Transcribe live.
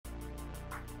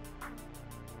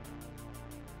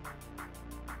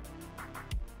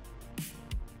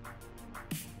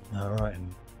Alright,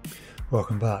 and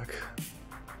welcome back.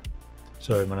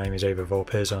 So my name is Avia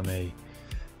Vulpes, I'm a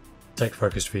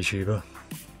tech-focused VTuber.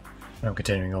 I'm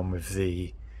continuing on with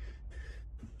the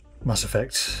Mass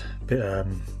Effect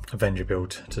Avenger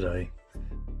build today.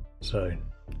 So,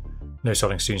 no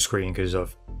starting soon screen because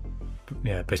I've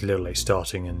basically a little late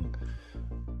starting and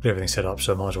everything set up,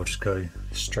 so I might as well just go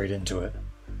straight into it.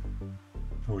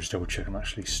 We'll just double check I'm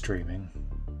actually streaming.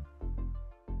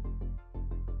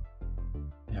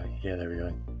 Yeah, there we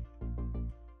go.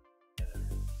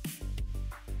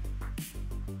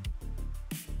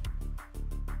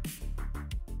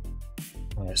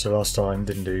 Alright, so last time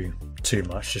didn't do too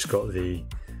much, just got the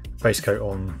base coat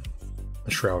on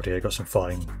the shroud here, got some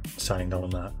fine sanding done on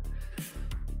that.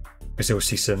 You still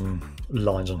see some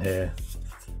lines on here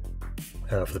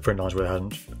for the print lines where I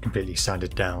hadn't completely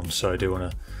sanded down, so I do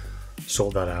want to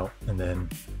sort that out, and then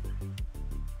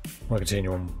I want to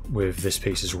continue on with this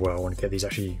piece as well. I want to get these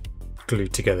actually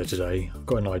glued together today. I've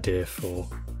got an idea for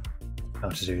how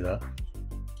to do that.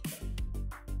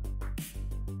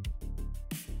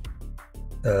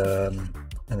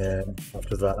 And then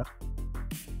after that,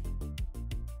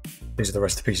 these are the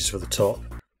rest of the pieces for the top.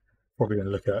 Probably going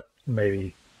to look at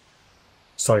maybe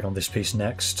starting on this piece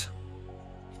next.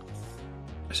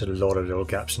 There's a lot of little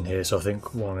gaps in here, so I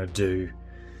think what I'm going to do,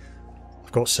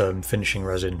 I've got some finishing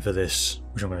resin for this,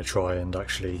 which I'm going to try and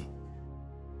actually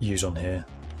use on here.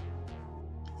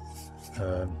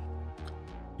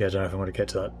 Yeah, I don't know if I'm going to get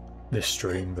to that this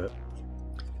stream, but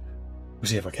we'll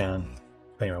see if I can.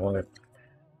 Anyway, I want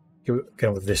to get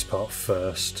on with this part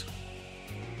first.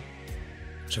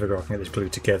 So figure I can get this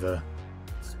glued together.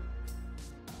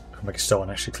 I can make a start on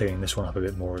actually cleaning this one up a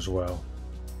bit more as well.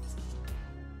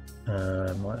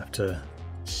 Might have to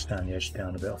sand the edge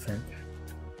down a bit, I think.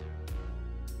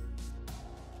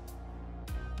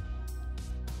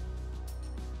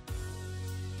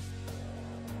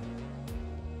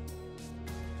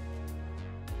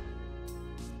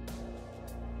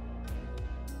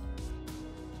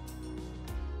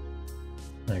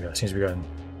 There you go, it seems to be going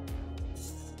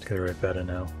together a bit better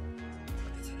now.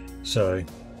 So,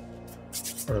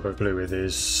 what I've got to glue with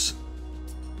is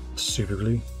super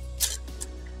glue.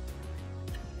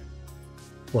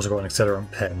 Also got an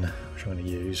accelerant pen, which I'm going to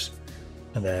use.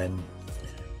 And then,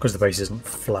 because the base isn't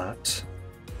flat,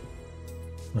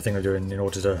 the thing I'm doing in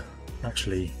order to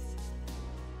actually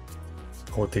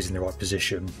hold these in the right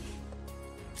position.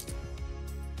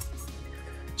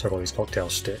 So I've got these cocktail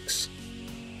sticks.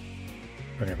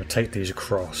 I'm going to take these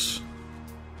across.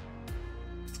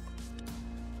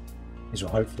 These will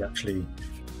hopefully actually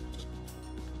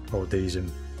hold these and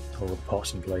hold the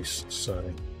parts in place.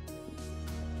 So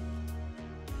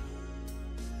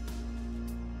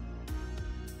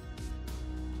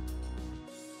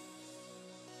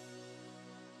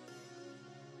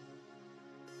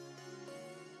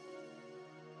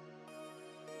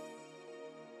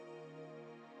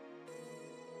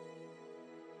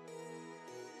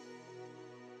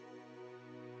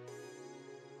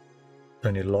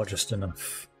don't need a lot, just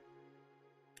enough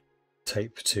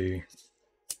tape to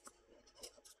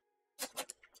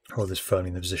hold this firmly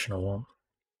in the position I want.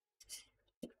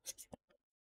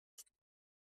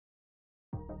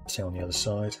 Same on the other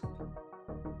side.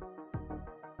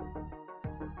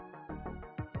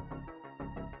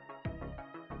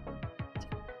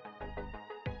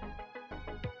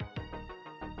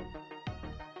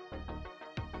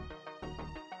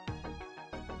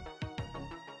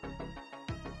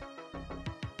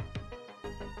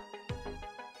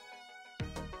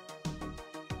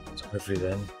 Hopefully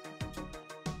then.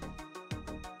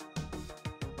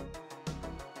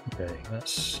 Okay,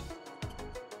 that's...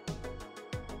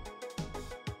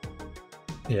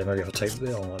 yeah, maybe if I tape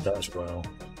it on like that as well.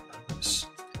 Let's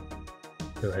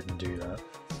go ahead and do that.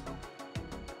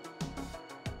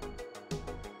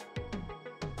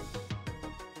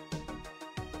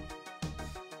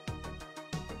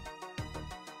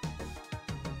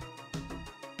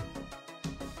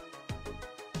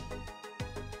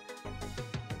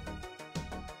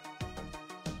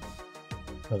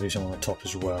 I'll do some on the top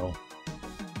as well.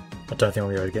 I don't think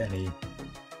I'm going to be able to get any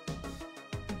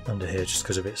under here just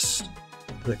because of its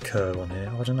the curve on here.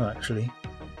 I don't know actually.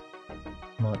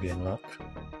 Might be in luck.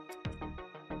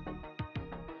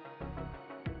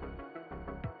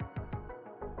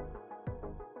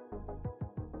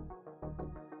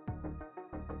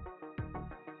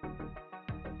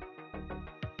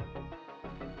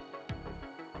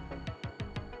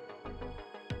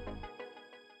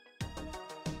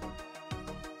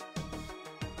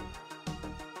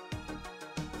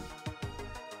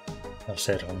 I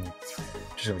said I'm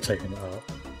just going to be taking it up.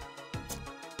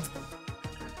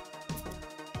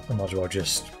 I might as well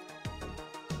just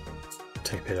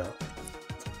tape it up.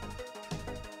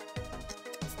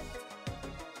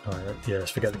 Alright, yeah,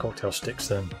 let's forget the cocktail sticks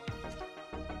then.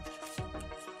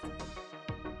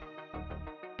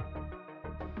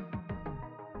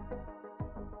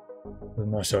 A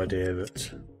nice idea,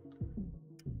 but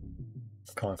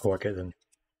I can't quite get them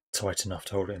tight enough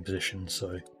to hold it in position,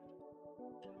 so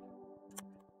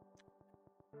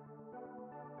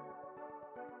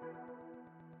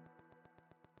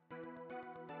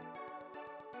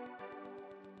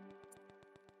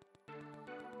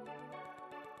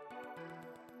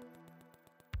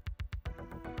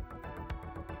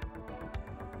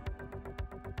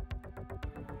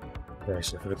okay,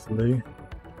 so for the glue,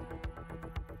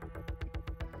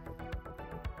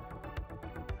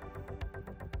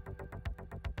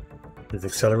 with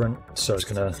accelerant, so it's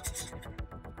going to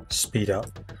speed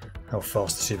up how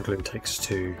fast the super glue takes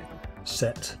to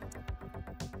set,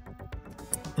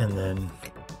 and then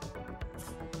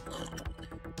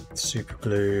super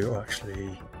glue, or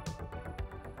actually,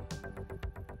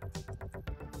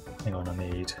 hang on, I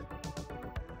need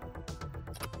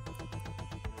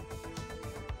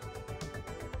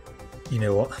you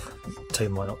know what,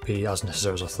 tape might not be as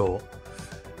necessary as I thought.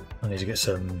 I need to get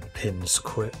some pins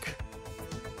quick.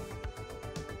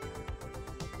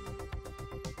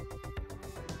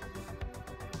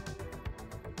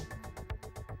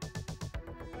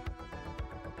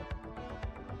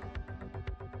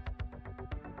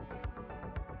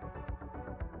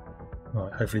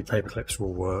 Right, hopefully paper clips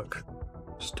will work.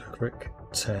 Just do a quick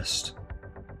test.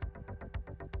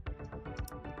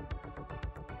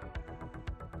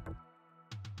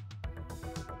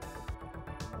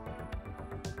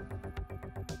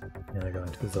 Now go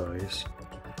into those.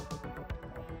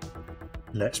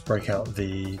 Let's break out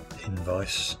the pin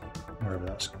vise, wherever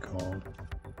that's gone.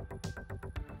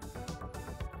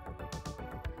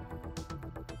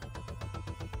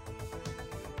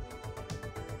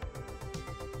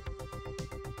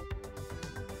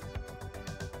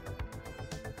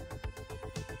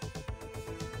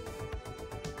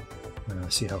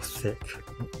 See how thick.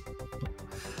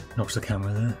 Knocks the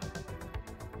camera there.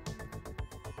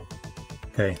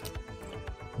 Okay,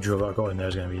 the drill that I got in there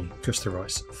is going to be just the right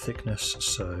thickness,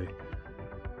 so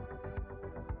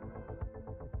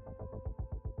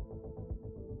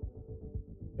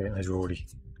I think those are already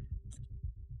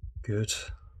good.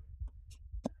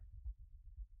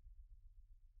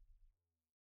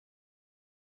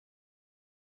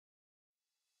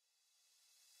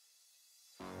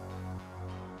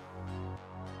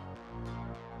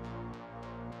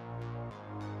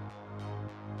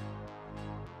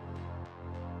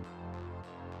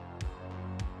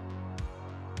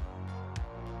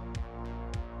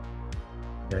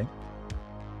 Okay.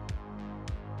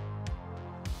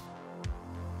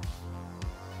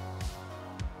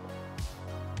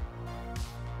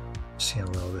 See how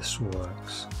well this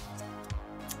works.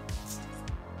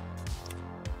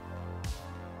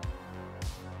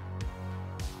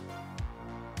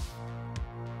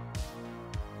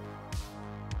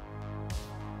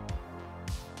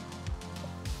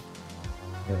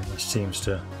 Yeah, that seems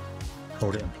to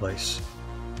hold it in place.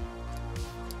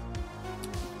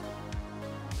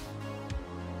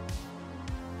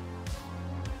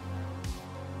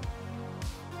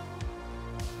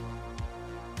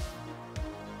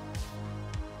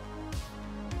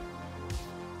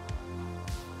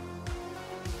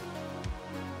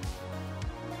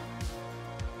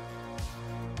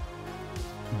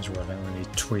 As well, I think we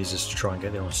need tweezers to try and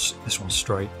get this one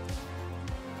straight.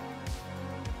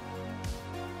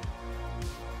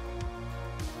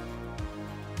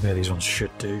 Yeah, these ones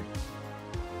should do.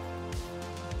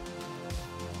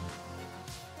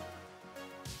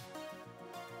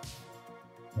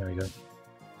 There we go.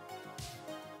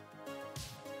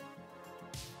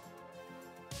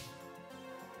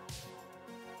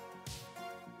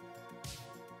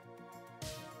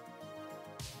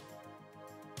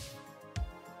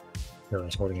 Yeah,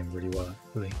 that's holding him really well,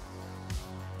 actually.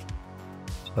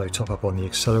 So top up on the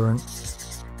accelerant.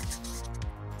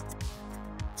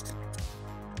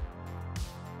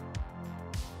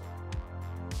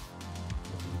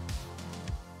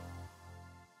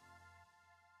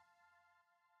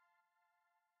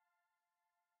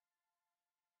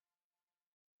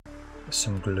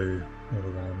 Some glue all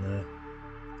around there.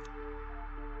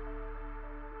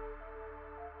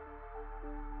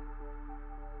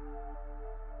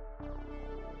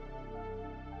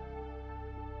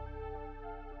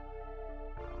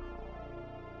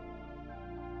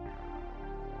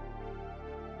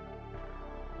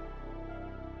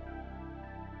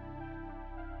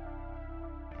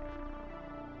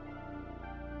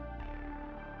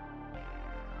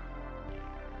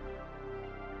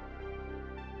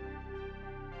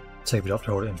 Tape it up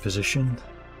to hold it in position.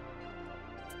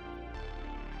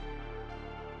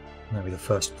 That'll be the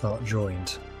first part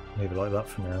joined. Leave it like that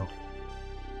for now.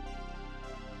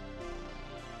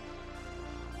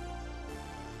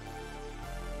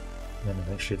 And then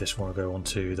eventually this one will go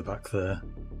onto the back there.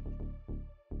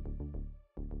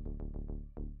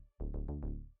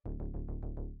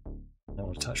 That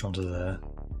will attach onto there.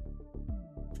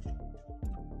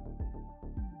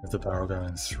 With the barrel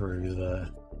going through there.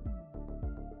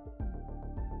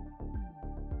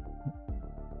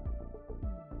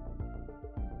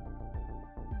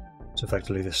 So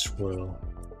effectively this will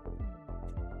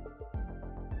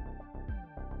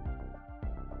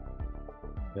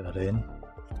get that in.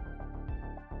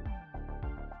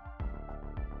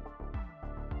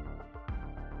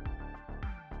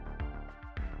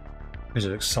 Because it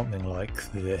looks something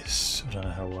like this. I don't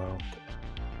know how well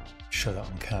show that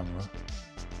on camera.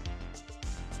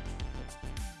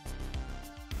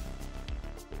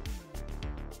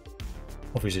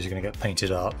 Obviously it's going to get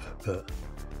painted up, but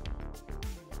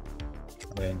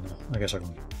then I guess I can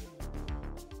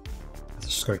put the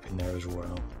scope in there as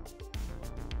well.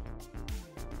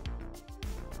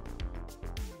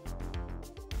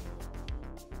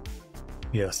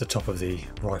 Yeah, that's the top of the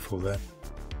rifle there.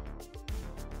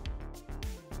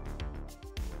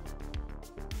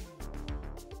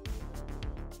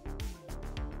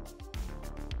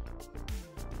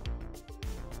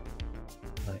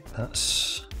 Right,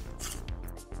 that's...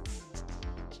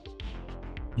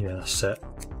 yeah, that's set.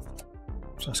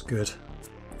 So that's good.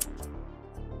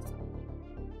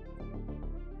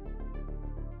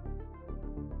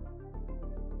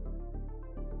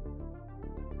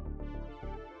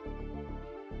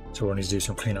 So we'll need to do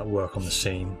some clean-up work on the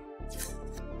seam.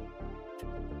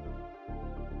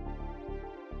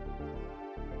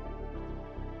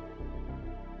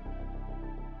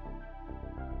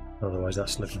 Otherwise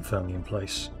that's looking firmly in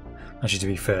place. Actually, to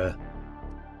be fair,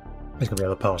 there's going to be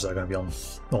other parts that are going to be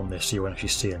on this, so you won't actually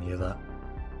see any of that.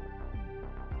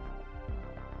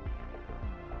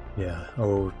 Yeah, I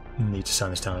will need to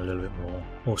sand this down a little bit more.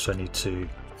 Also need to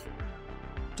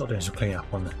start doing some clean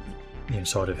up on the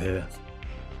inside of here.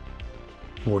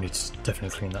 We'll need to definitely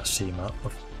clean that seam up.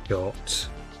 I've got...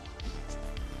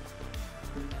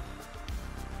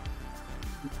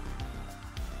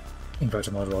 in fact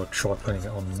I might as well try putting it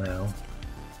on now.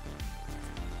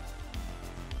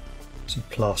 Some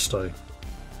plasto.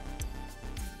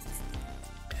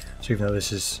 So even though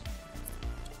this is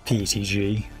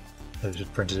PETG, that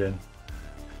just printed in, and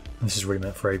this is really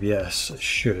meant for ABS, it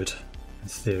should, in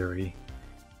theory,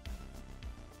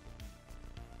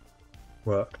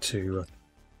 work to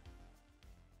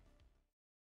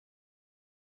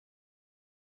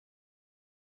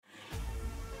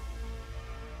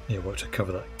work to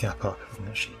cover that gap up. I can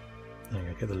actually, there you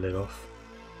go, get the lid off.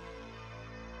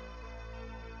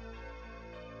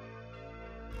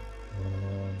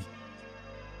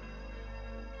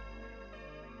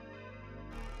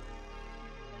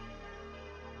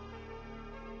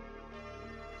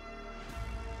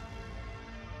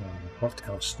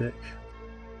 Cocktail stick.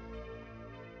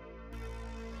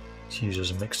 It's used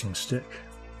as a mixing stick.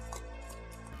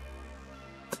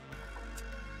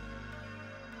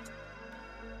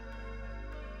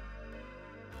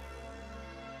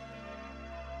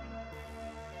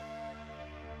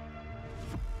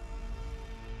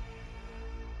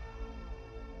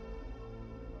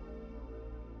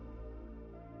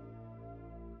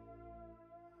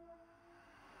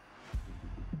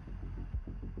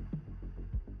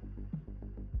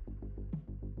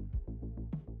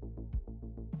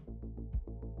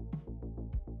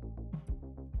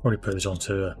 Probably put this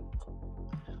onto a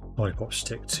lollipop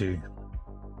stick to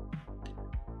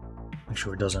make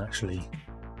sure it doesn't actually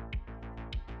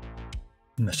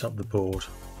mess up the board.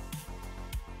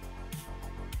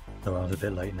 Oh, I was a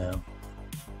bit late now.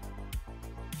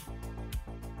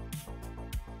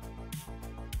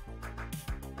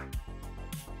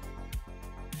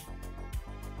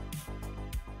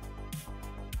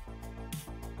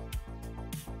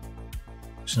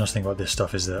 So the nice thing about this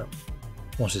stuff is that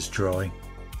once it's dry,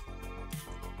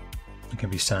 it can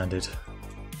be sanded.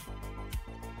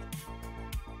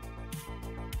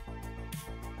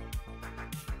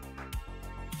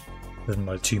 Doesn't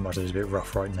matter too much, it's a bit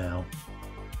rough right now.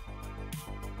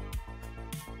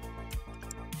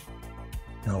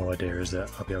 The whole idea is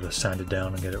that I'll be able to sand it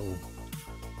down and get it all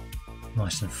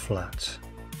nice and flat.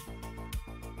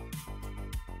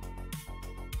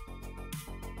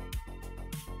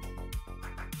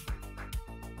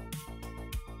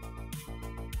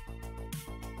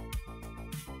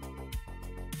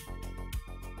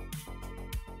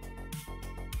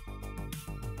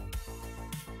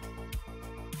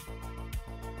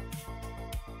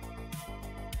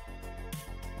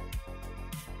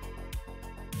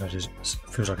 That is,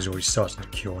 feels like it's already starting to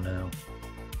cure now.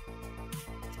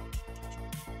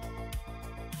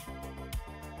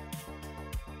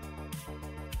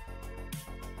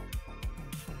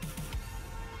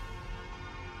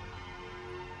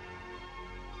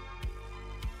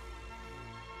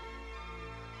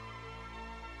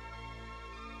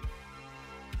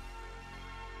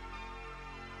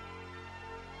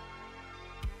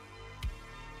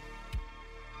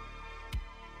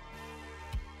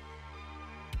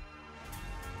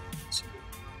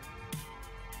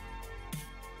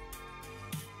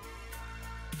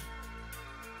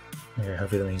 Okay,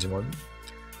 hopefully that means it won't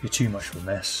be too much of a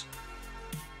mess.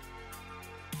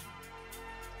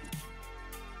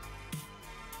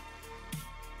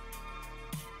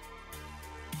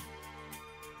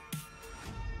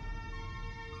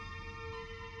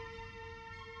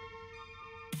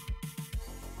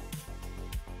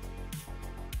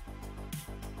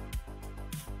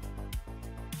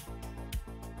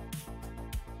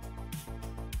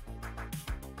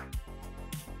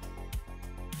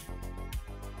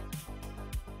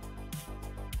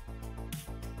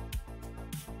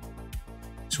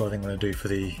 So what I think I'm going to do for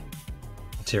the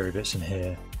interior bits in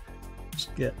here is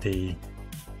get the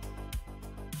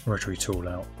rotary tool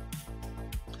out.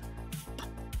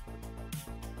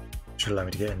 Should allow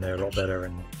me to get in there a lot better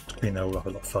and clean that all up a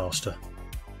lot faster.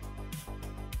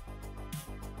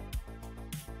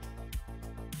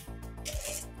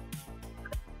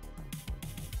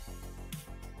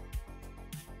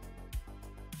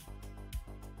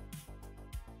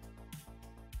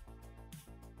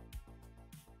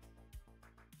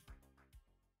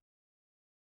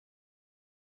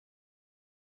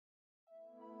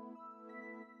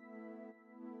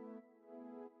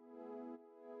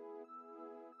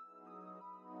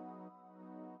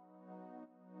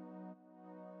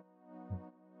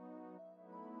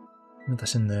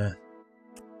 That's in there.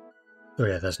 Oh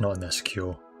yeah, that's not in there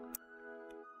secure.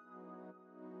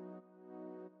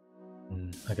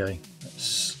 Okay,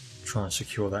 let's try and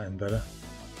secure that in better.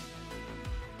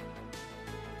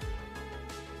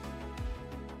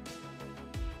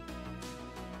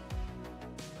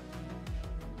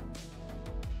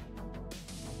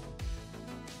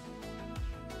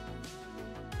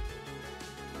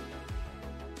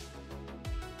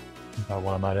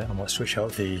 While I'm at it, I might switch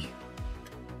out the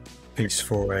piece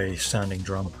for a standing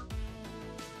drum.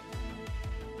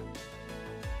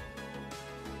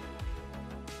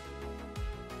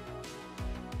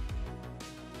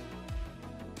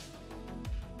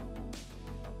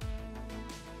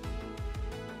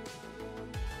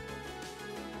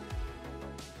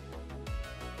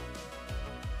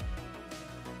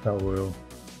 That will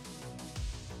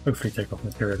hopefully take off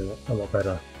material a lot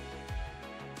better.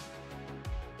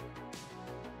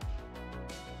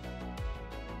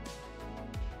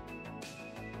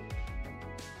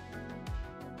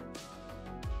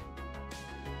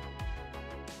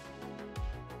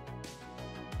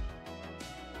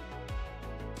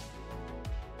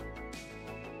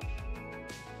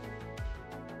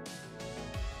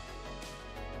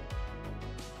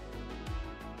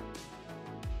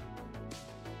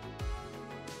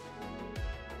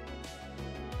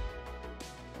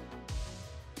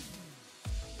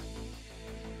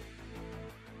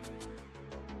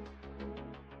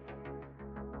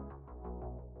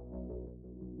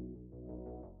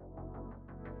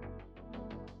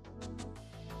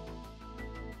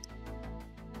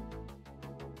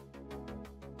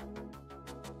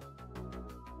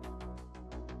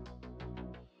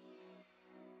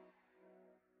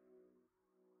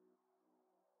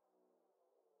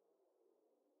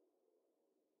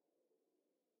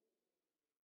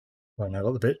 Right, now I've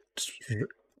got the bit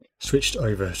switched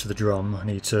over to the drum. I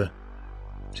need to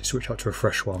switch up to a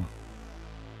fresh one.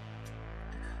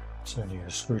 So I need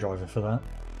a screwdriver for that.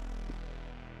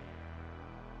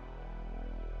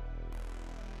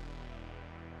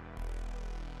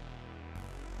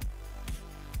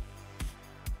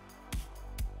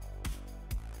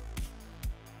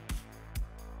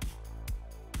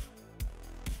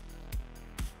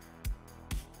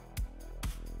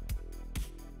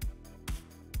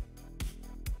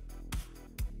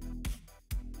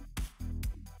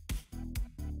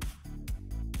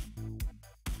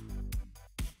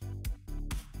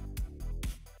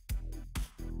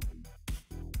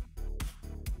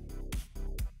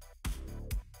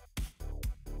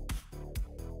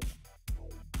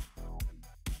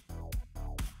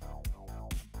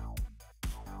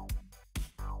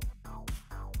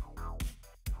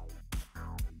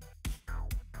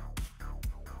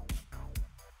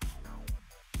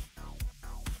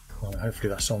 Well, hopefully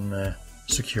that's on there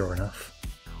secure enough.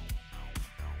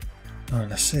 Alright,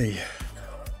 let's see.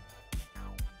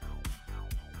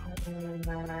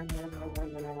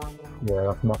 Yeah,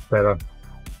 that's much better.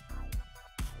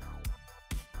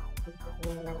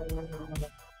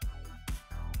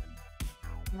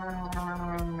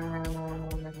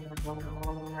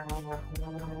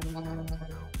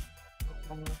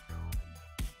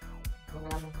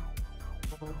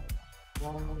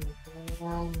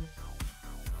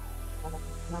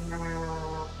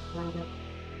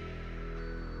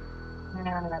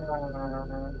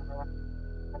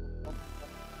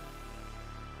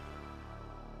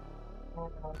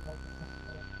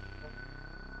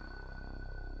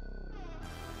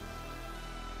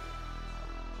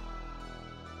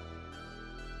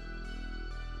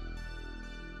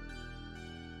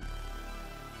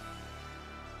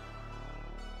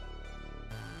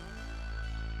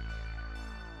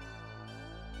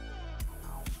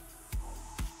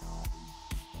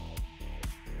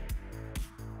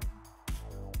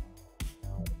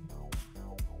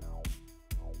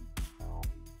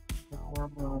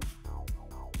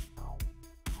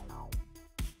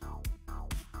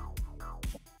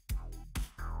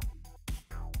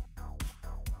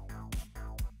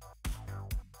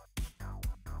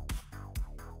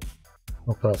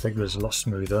 Well, perfect, but it's a lot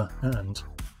smoother, and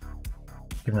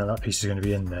given that that piece is going to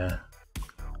be in there,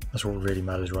 that's what really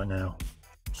matters right now.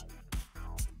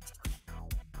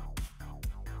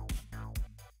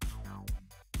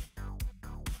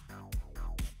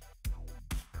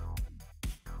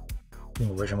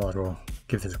 Which I might as well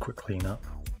give this a quick clean up.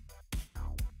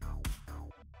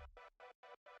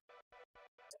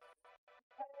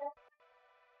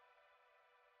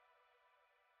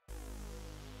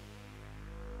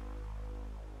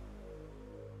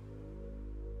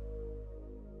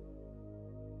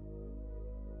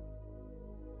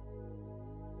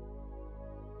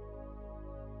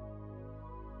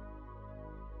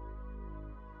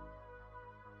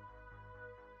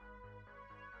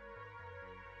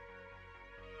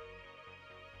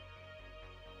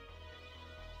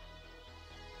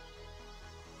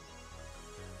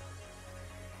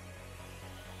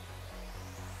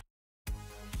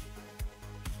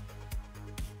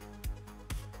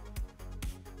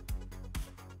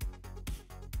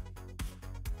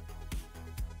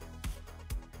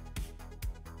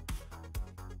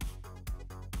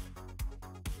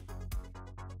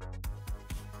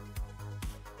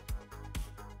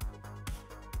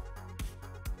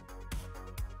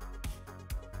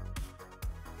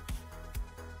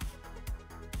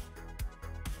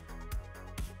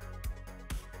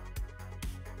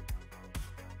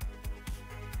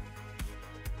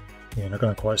 Yeah, not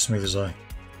going quite as smooth as I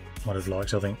might have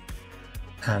liked. I think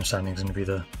handstanding is going to be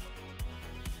the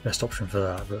best option for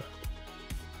that, but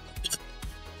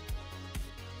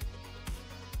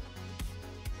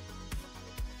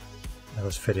that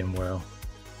does fit in well.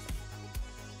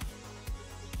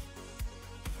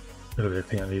 A little bit of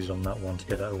peanut leaves on that one to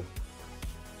get that all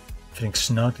fitting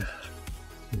snug.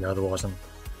 Yeah, otherwise I'm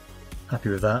happy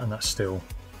with that, and that's still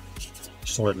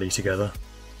solidly together.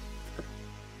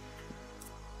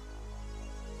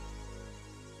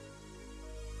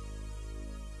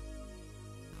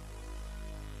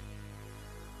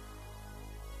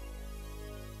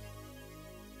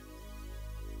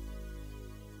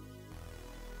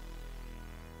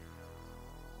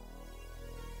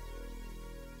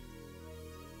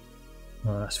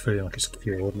 Oh, that's feeling like it's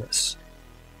cured. Let's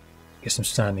get some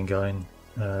standing going.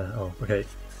 Oh, okay.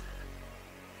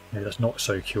 Maybe that's not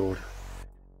so cured.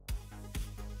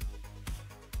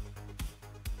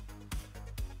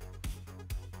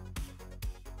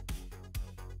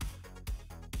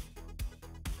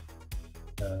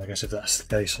 I guess if that's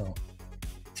the case,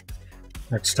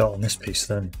 I'd start on this piece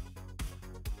then.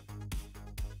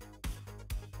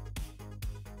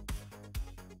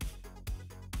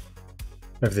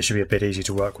 Maybe this should be a bit easier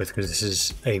to work with because this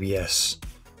is ABS,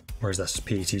 whereas that's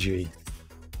PETG.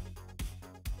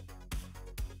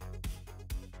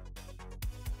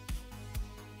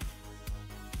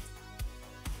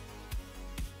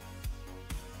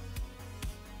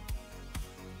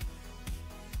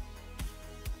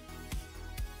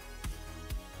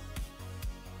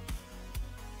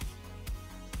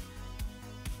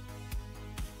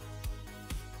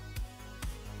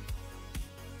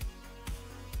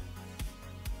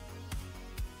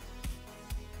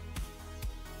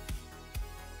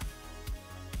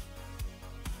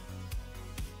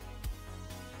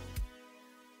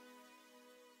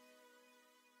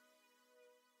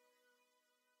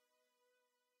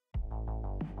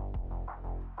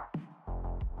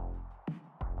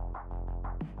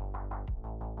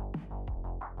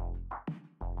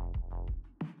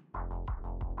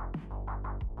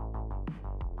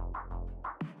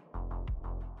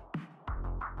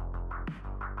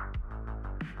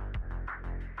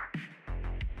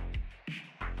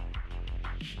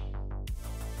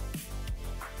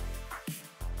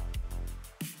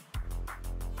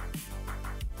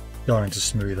 starting to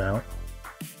smooth out.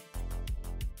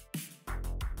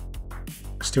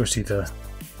 Still see the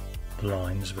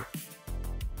lines, but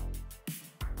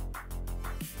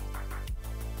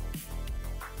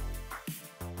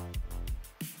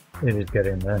it is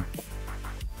getting there.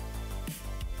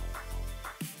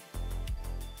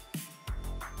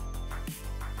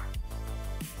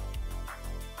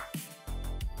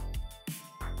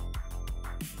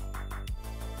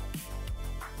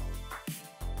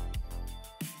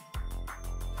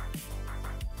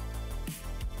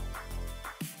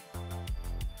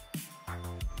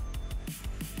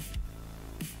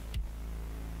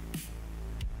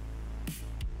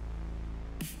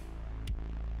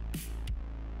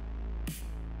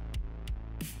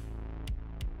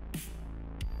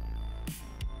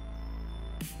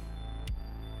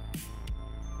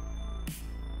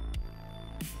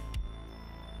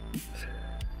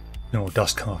 More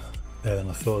dust come off there than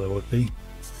I thought there would be.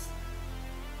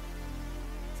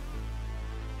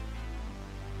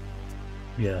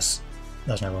 Yes,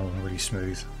 that's now going really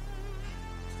smooth.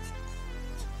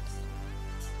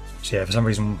 So yeah, for some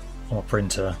reason on my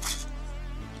printer,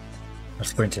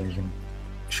 that's printing, you can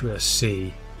sort of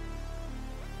see,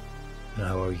 I don't know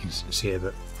how well you can see it,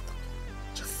 but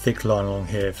it's a thick line along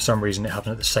here. For some reason it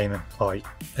happened at the same height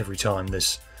every time.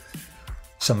 There's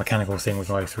some mechanical thing with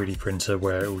my 3D printer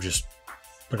where it will just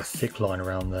put a thick line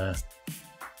around there.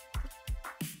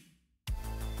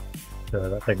 So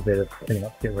that takes a bit of cleaning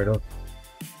up to get rid of.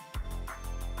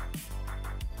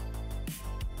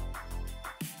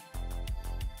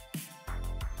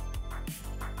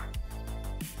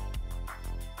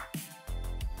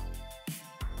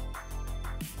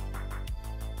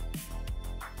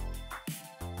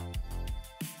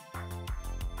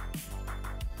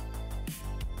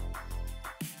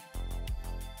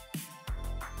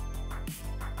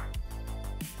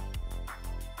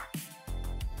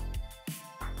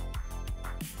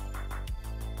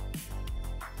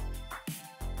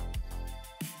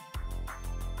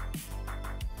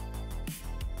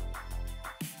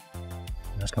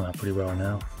 That's coming out pretty well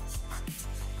now.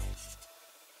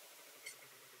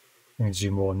 I'm going to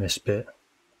zoom more on this bit.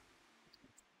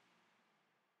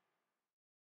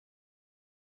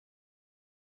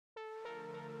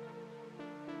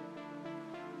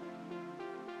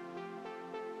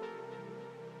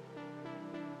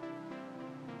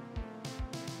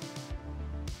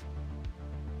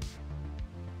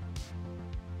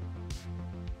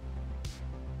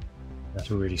 That's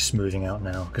really smoothing out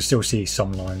now. I can still see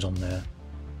some lines on there.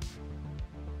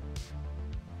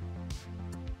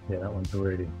 Yeah, that one's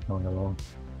really going along.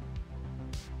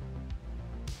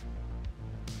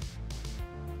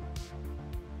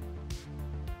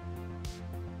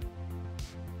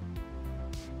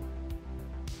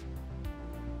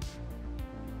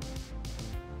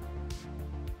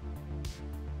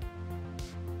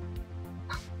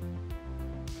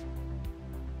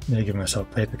 Nearly giving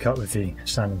myself a paper cut with the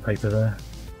sanding paper there.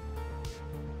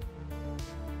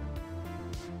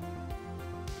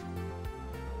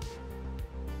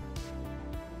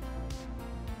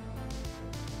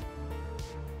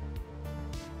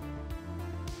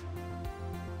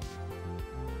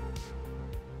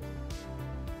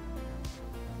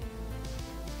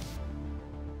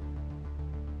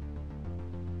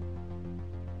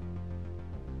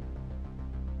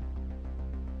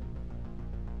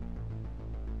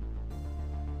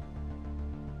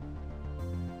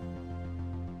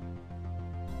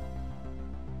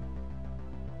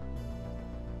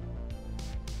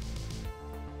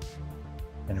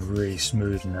 And really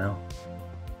smooth now.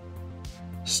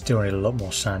 Still need a lot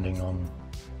more sanding on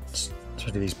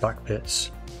especially these back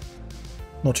bits.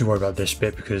 Not too worried about this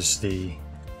bit because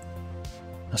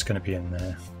that's going to be in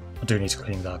there. I do need to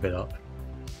clean that bit up,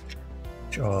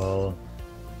 which I'll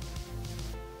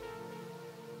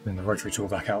bring the rotary tool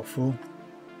back out for.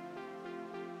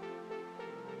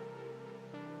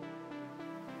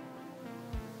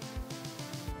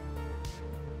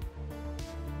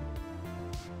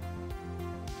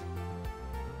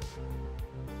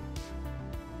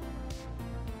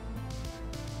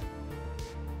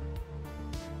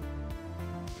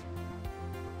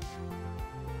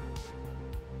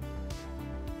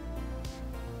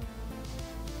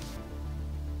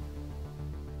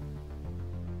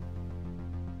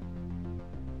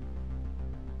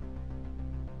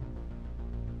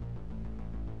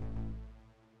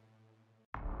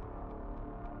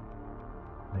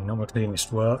 Not my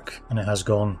cleanest work, and it has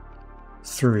gone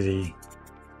through the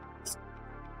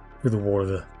wall of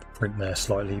the print there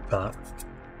slightly, but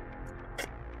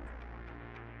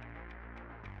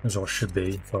as I should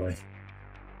be if I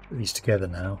put these together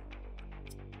now.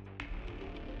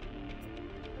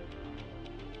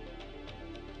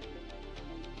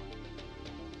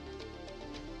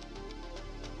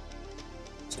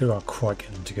 Still aren't quite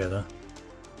getting together.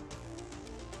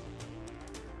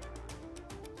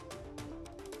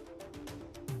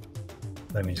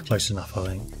 That means close enough, I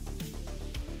think.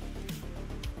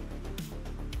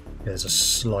 Yeah, there's a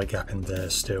slight gap in there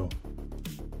still.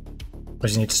 I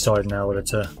just need to decide now whether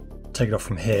to take it off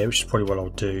from here, which is probably what I'll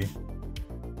do.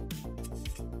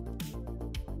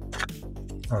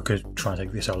 Or I could try and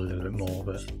take this out a little bit more,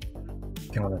 but I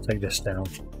think I'm going to take this down.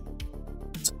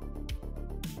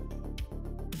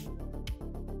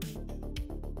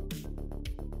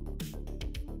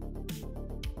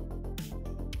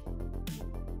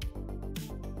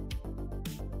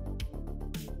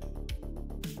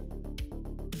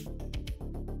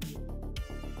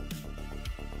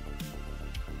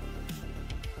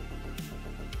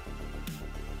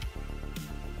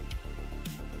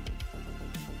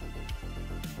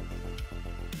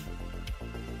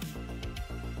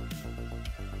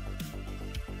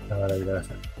 There we go.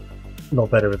 A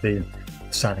lot better with the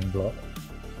sanding block.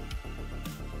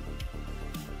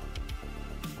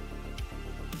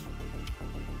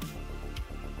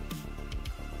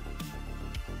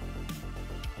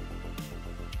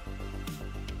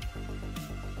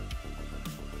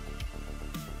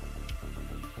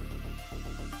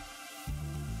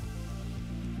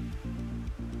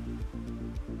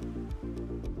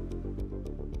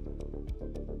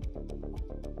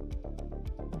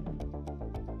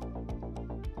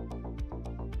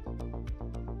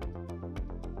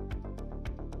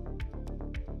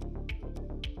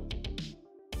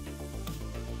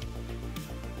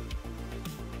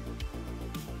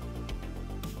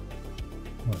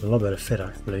 Oh, it's a lot better fit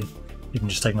actually, even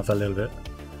just taking off that little bit.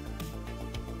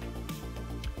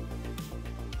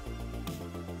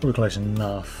 Probably close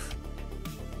enough.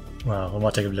 Well, I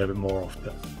might take a little bit more off,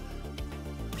 but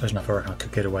close enough I reckon I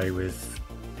could get away with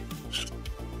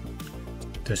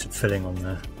doing some filling on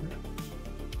there.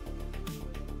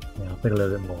 Yeah, I'll take a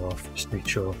little bit more off just to be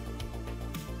sure.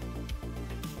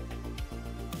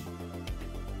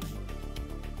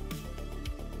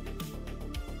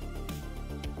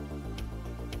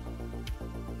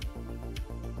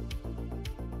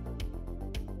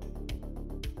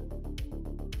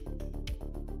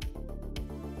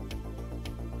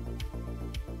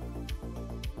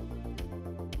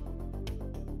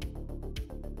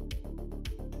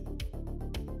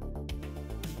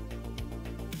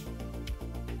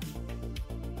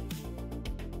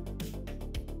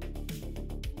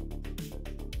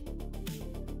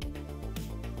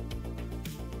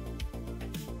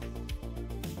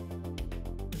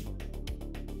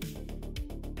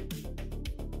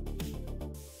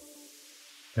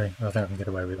 Okay, I think I can get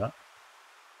away with that.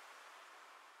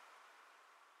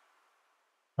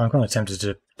 I'm kind of tempted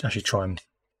to actually try and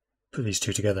put these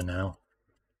two together now.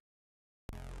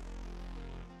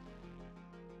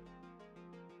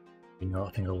 You know,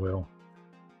 I think I will.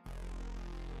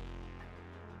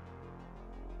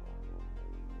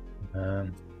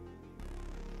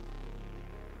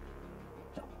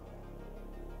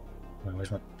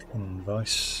 Where's my pin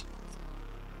device?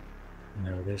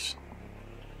 There it is.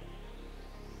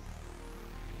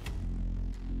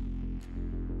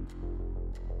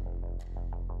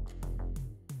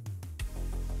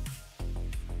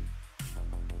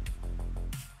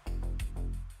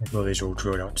 Well, these are all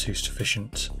drilled out to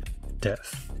sufficient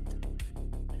depth.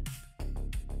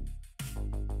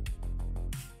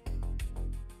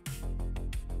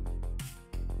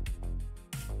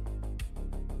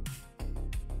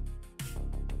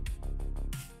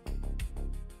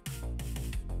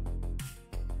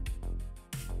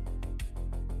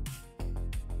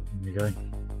 There we go.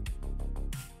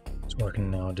 So what I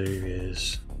can now do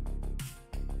is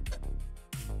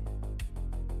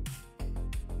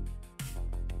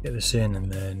get this in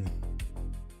and then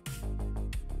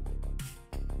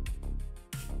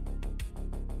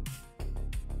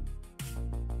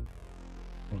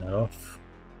turn that off.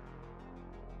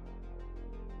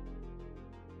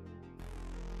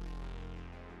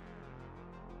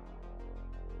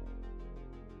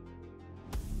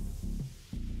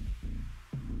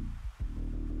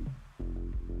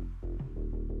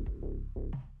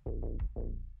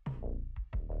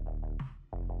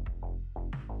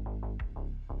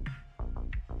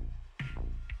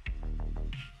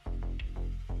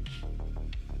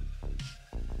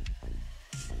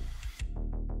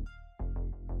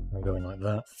 I'm going like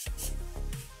that.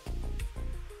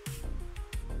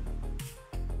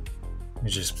 Let me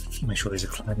just make sure these are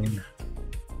cladding.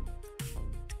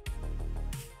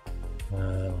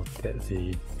 I'll get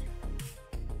the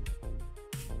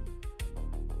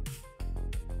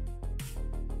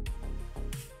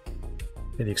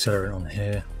accelerant on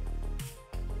here.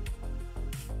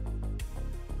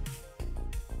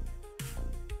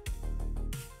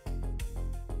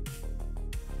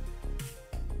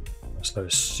 That's load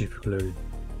of super glue.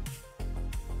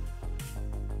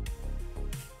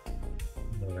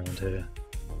 All around here.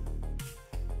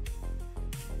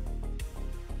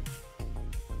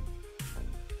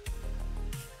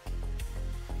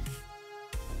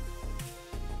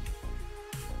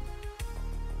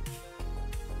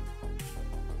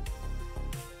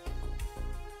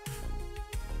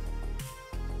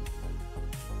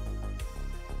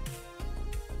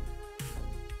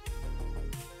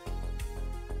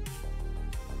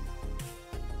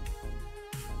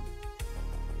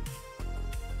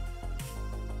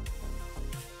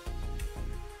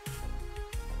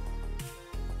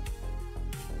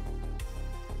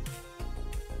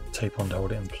 Tape on to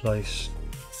hold it in place.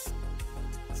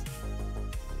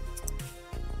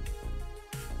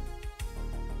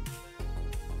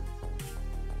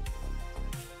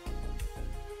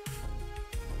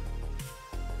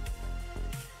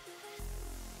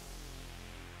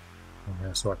 And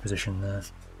that's the right position there.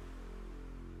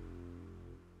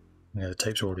 Yeah, the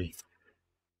tape's already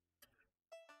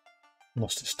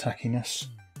lost its tackiness.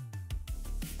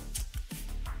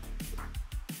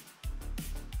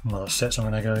 Well, that's set, so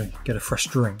I'm going to go get a fresh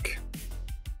drink.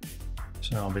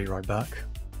 So I'll be right back.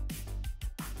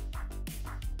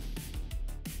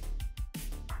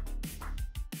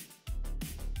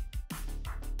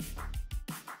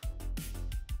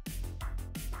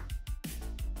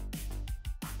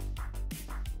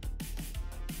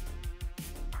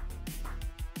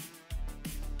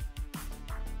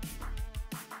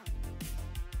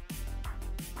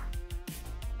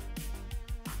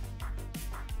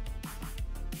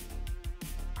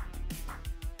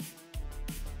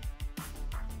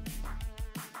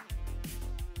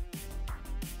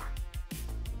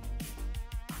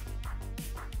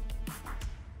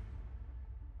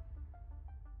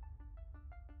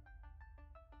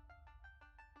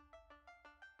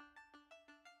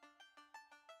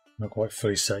 Not quite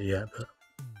fully set yet, but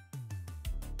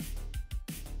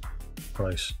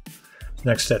close.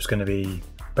 Next step's going to be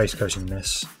base coating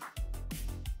this.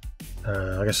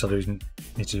 I guess I'll need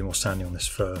to do more sanding on this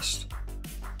first.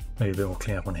 Maybe a bit more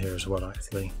cleanup on here as well,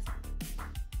 actually.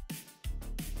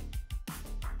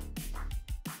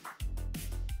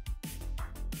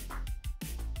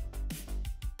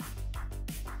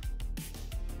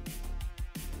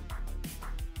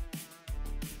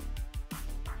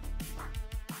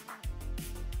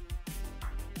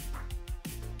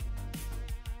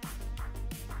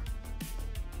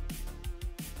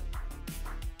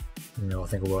 I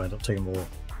think we'll end up taking more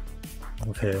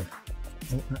off here.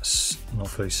 Oh, that's not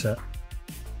fully set.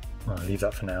 I'll leave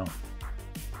that for now.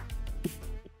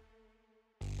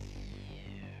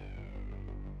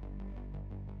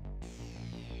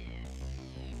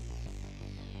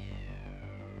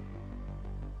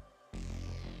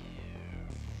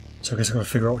 So I guess I've got to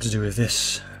figure out what to do with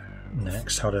this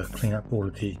next, how to clean up all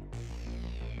of the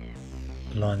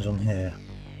lines on here.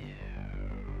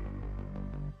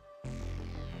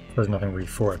 There's nothing really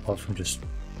for it apart from just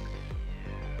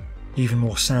even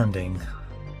more sanding.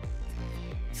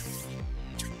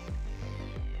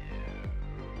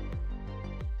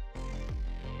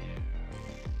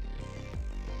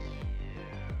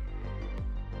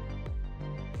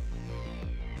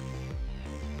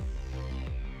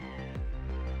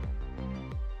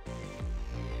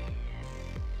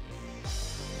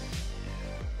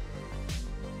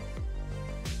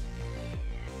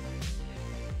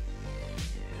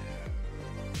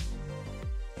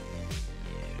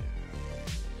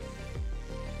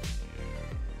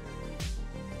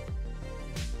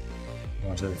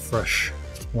 A fresh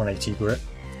 180 grit.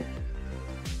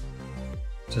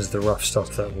 This is the rough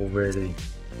stuff that will really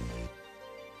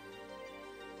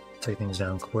take things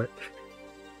down quick.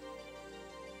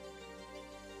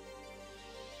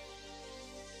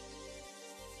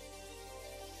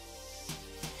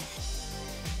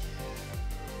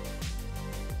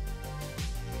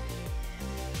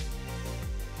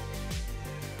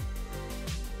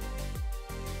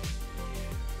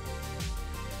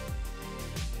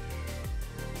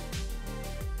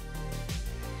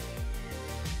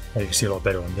 You can see a lot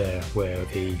better on there where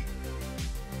the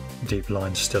deep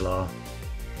lines still are.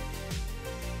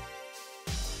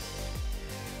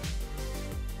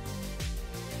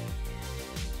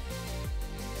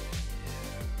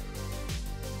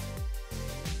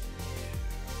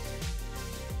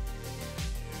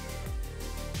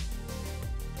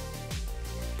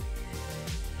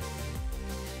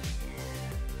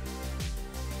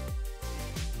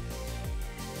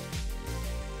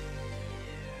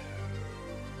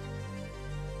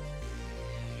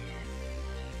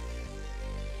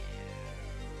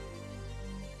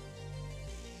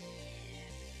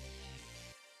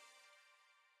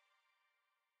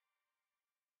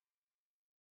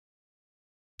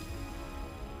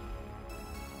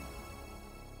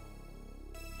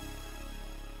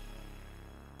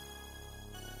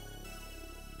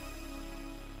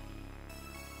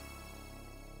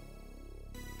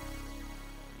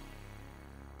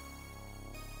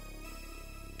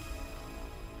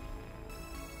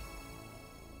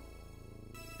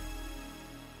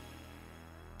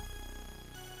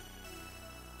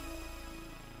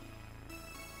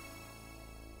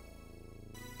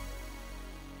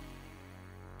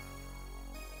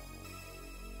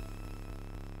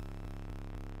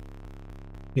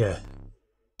 Yeah,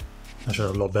 that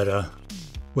shows a lot better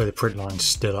where the print lines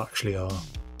still actually are.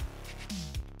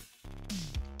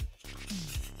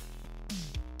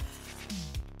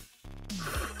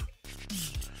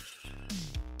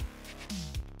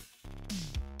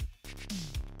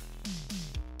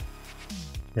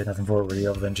 Yeah, nothing for it really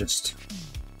other than just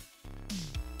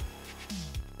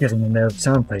getting in there with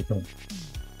sandpaper.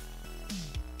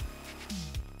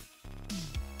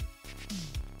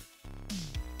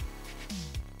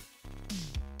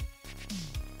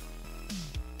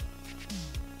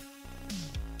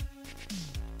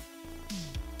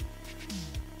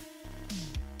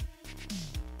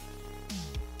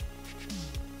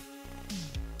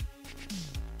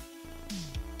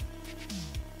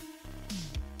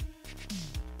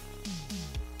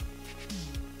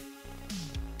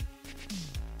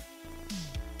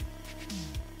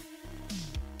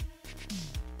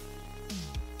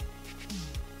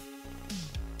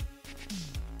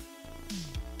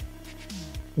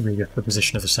 Really get the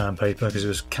position of the sandpaper because it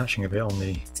was catching a bit on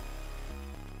the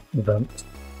vent.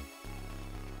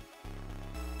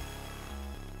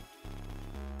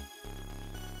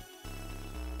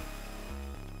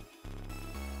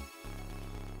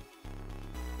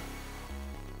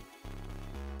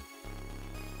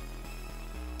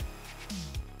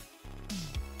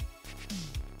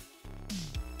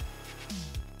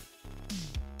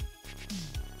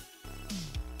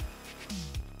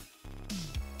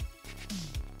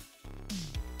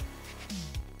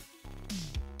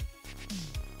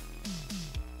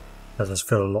 That does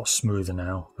feel a lot smoother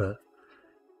now, but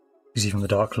because even the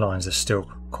dark lines, there's still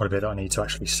quite a bit that I need to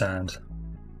actually sand.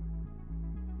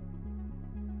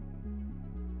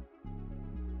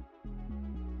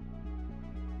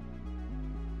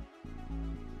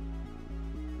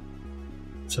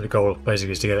 So the goal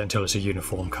basically is to get it until it's a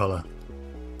uniform colour.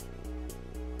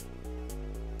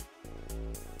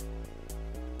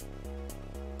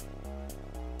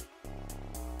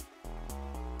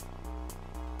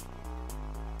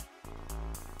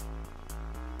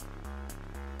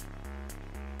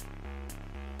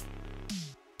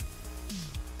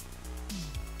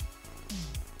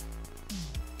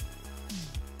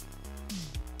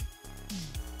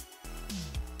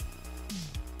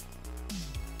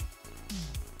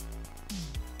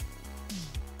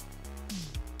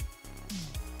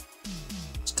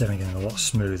 Definitely getting a lot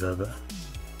smoother, but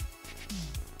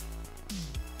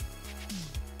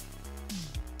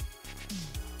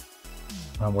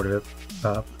I'm worried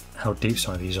about how deep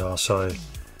some of these are, so I'm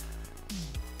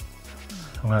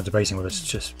kind of debating whether to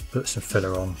just put some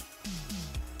filler on,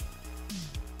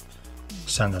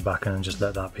 sand them back, and then just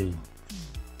let that be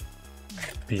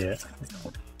it.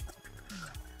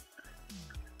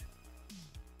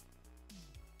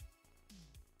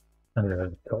 And over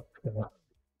the top. Yeah.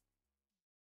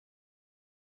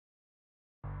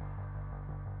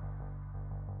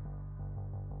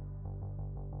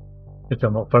 If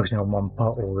I'm not focusing on one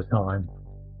part all the time.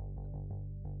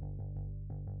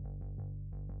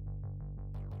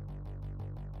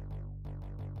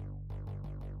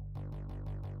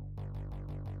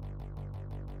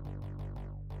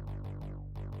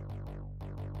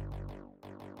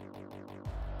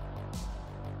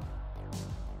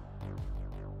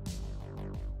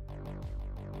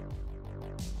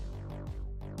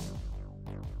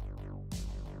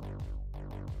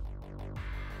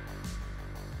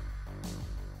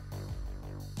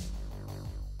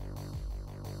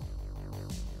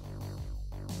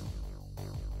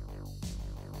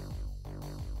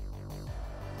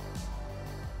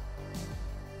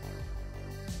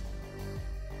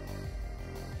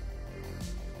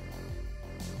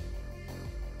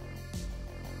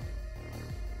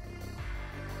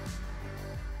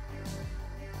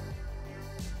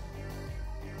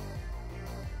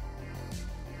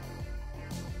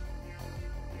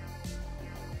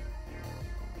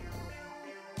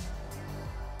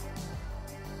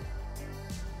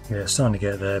 Yeah, starting to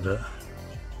get there, but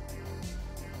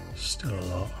still a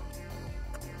lot.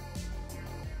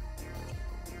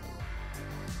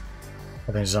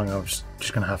 I think it's something I'm just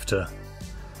going to have to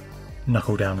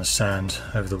knuckle down and sand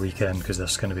over the weekend, because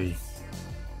that's going to be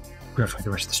pretty much like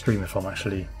the rest of the stream if I'm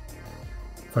actually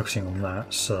focusing on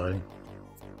that. So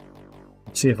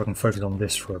let's see if I can focus on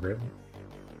this for a bit,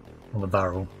 on the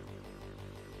barrel.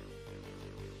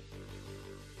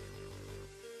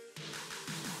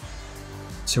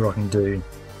 See what I can do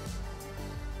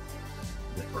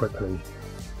quickly.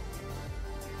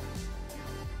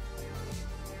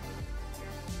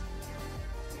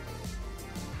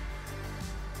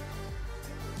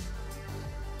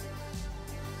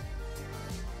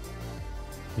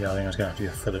 Yeah, I think I was going to have to do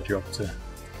a filler job to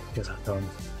get that done.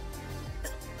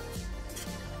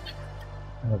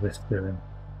 How's this doing?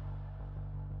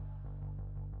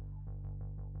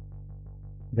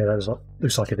 Yeah, that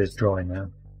looks like it is dry now.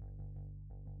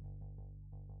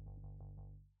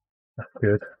 That's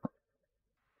good.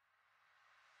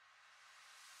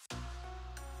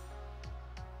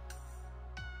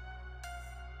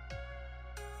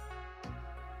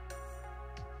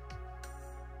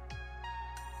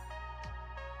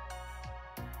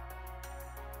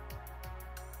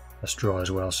 That's dry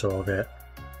as well, so I'll get...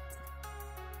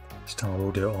 This time I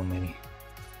will do it on the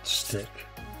stick.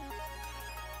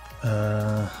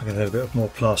 I'll get a little bit more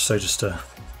plaster just to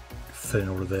fill in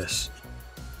all of this.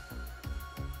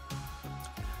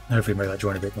 And hopefully make that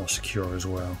joint a bit more secure as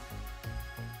well.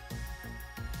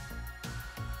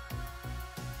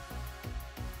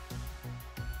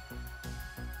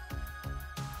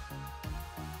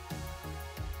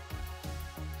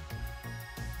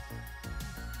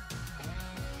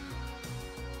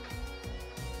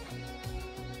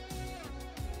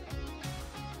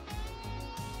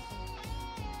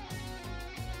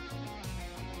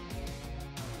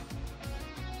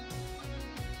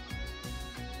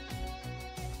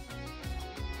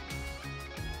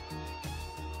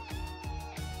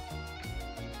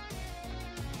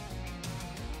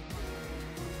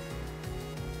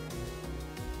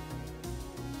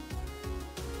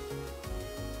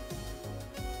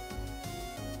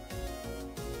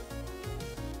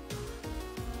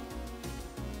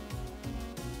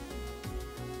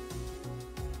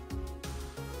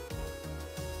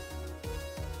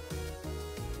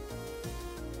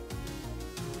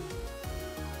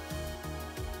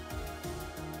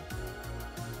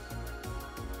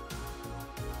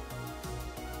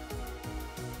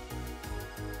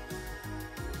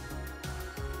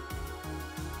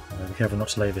 Be careful not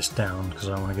to lay this down because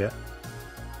I don't want to get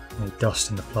any dust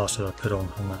in the plaster that I put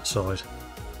on that side.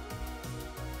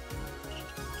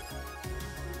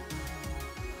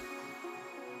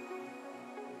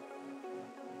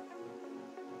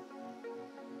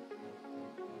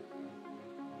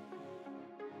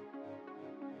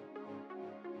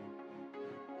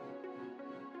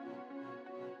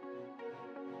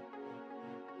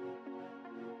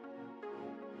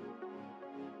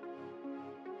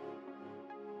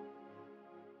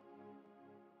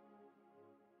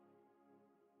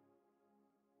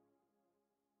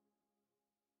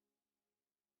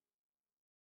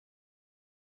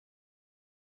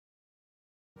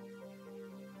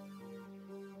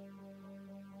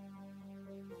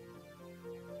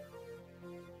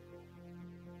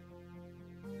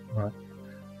 Right,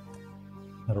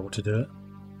 that ought to do it.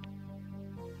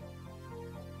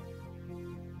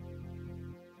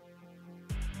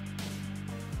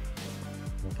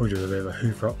 We'll probably do a bit of a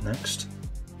hoover up next.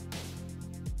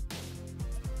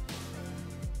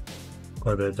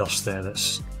 Quite a bit of dust there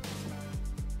that's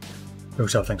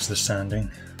built up thanks to the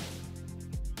sanding.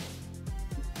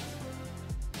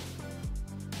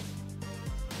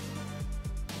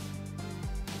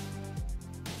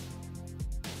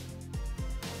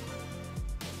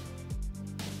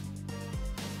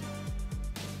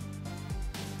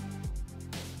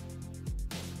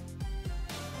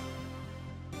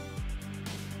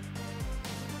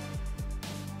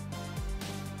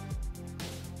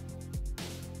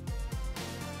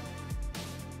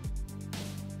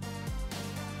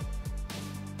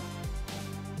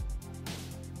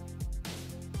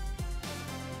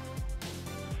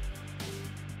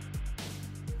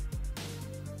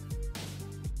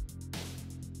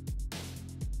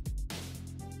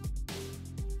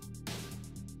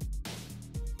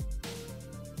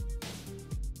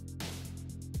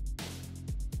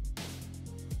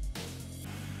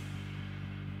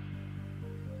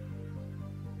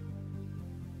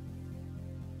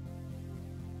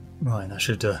 Right, that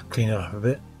should clean it up a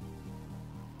bit.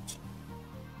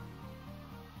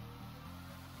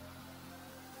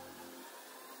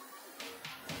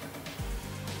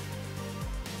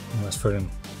 Oh, that's feeling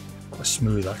quite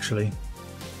smooth actually.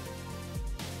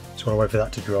 So I'll wait for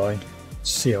that to dry.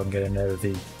 See how I can get in there with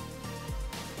the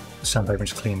sandpaper and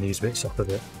just clean these bits up a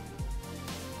bit.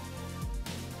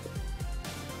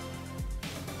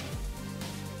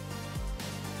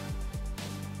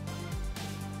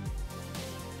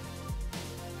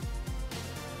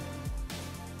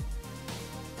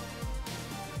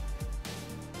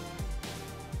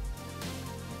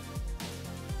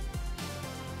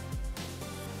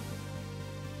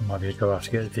 Might be a go out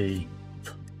to get the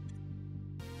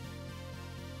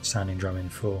sanding drum in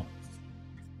for.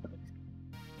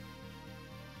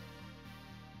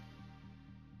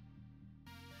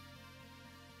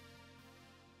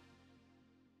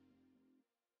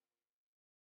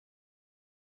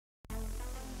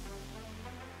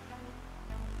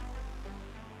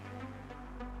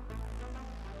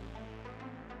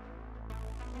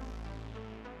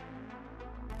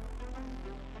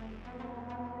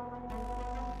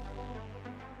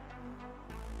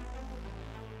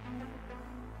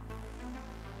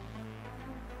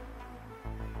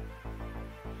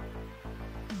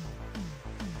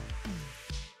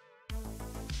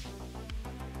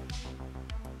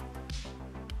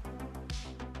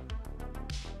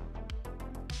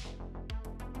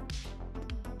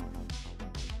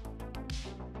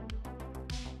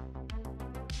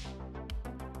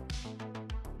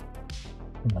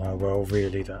 No, well,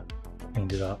 really, that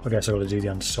cleaned it up. I guess I've got to do the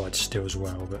underside still as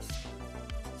well, but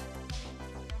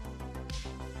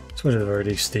I suppose at the very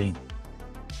least the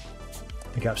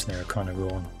gaps in there are kind of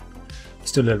gone.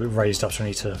 Still a little bit raised up, so I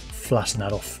need to flatten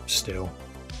that off still.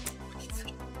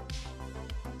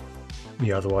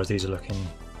 Yeah, otherwise these are looking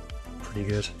pretty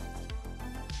good.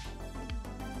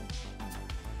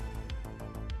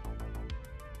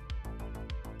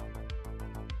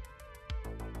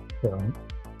 So,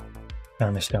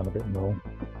 down this down a bit more.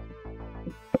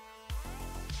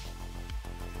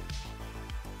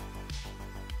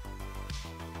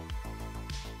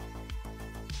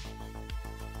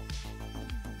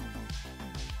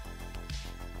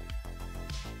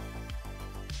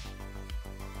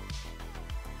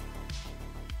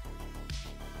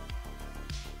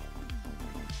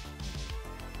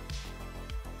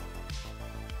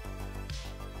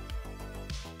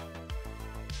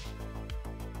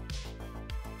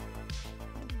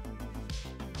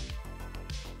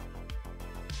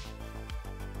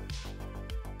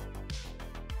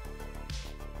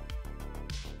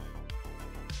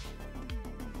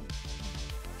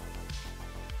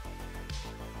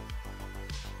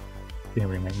 Didn't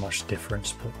really make much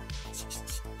difference, but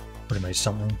would have made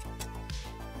something.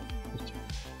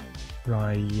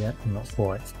 Dry yet, not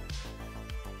quite.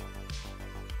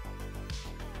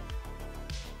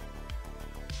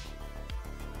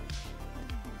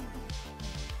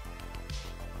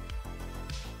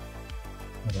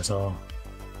 I guess I'll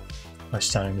by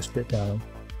sanding this bit down.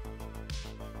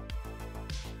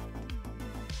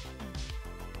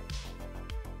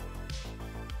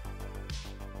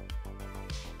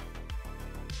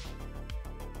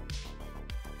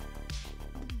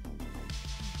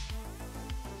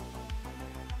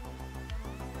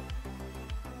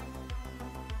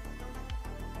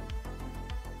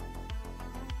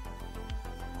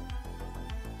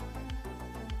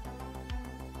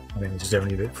 I think this is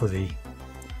definitely a bit for the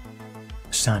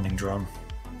sanding drum.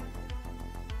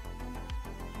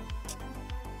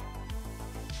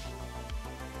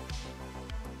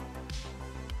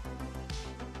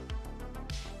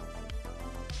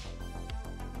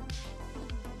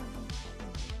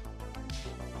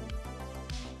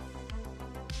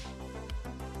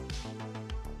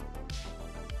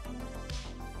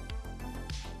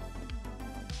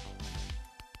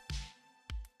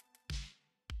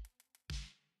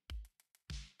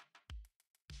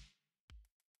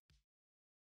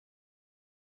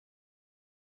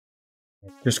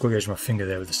 Just got to use my finger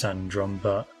there with the sanding drum,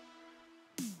 but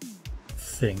I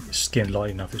think it's skinned light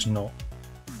enough. It's not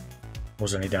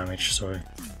was any damage, so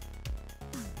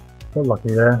got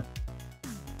lucky there.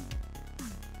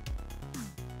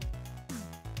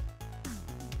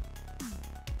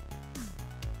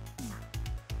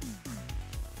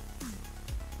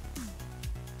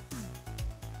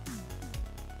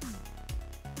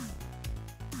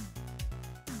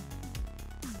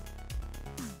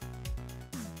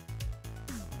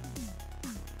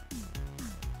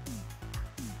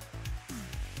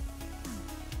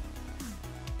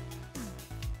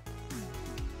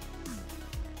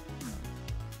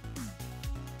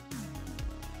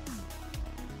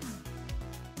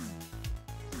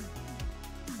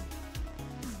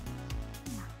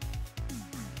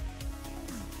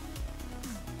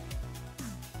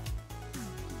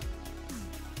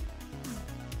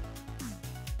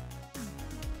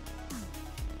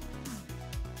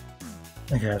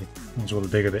 Okay, there's all the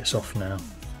bigger bits off now.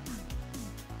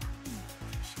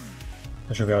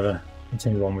 I should be able to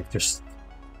continue on with just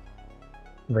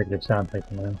regular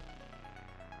sandpaper now.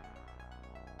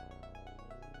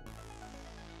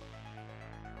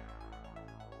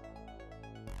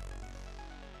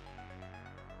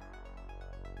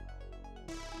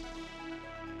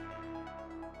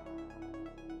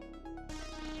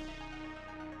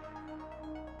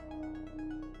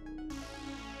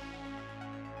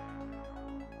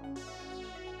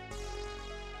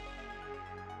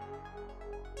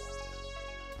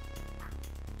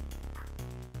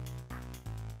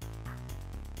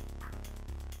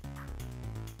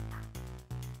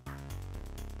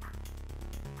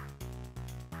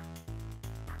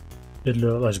 Did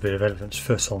look like there's a bit of elephant's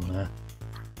foot on there.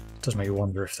 It does make you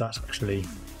wonder if that's actually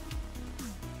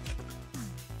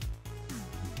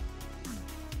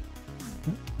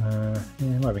yeah,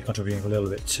 it might be contributing a little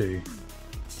bit to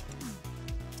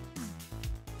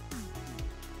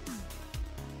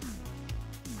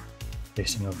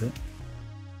facing of it.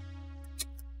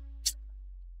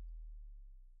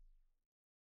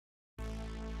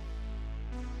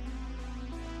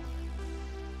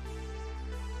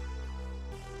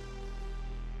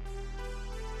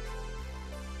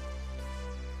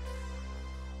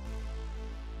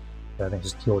 I think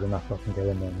it's cured enough I can get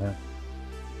in there now.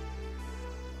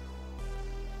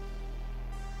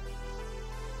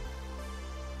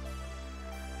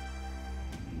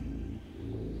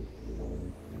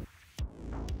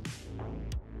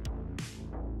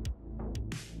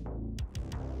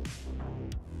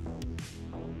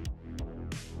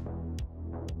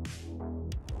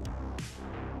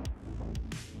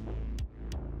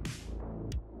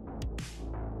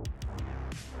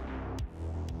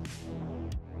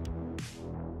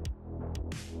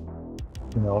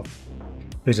 You know,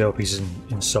 these little pieces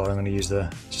inside, I'm going to use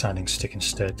the sanding stick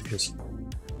instead, because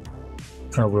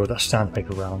trying to wheel that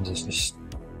sandpaper around is just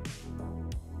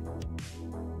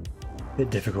a bit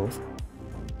difficult.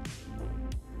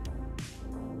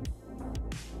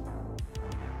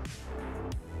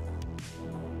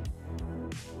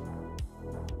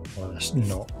 Well, that's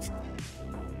not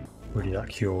really that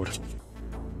cured.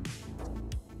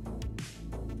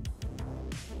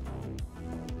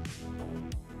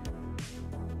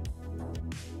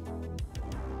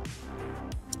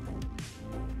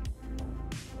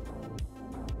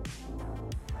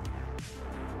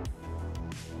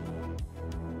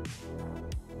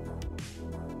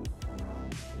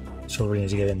 So we need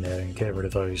to get in there and get rid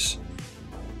of those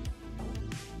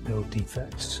little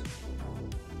defects.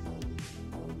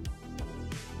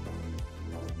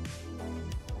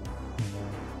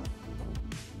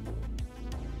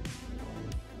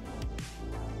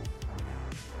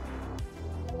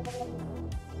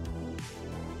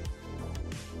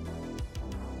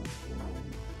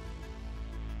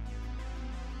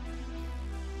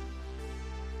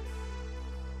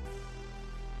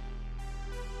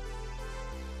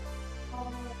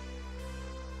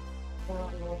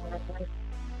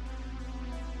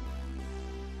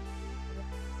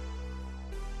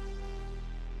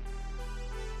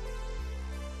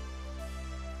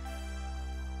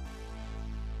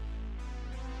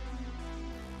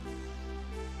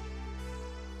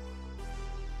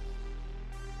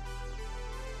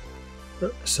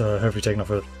 So hopefully taking off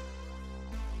a lot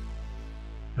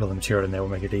of the material in there will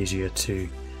make it easier to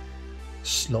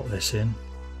slot this in.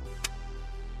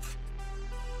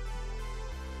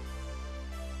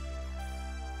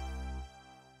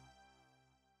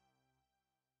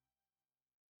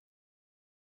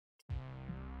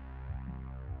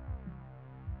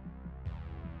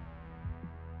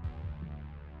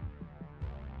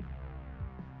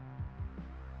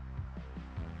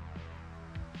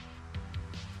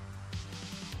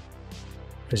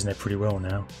 Isn't it pretty well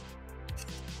now?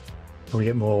 When we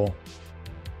get more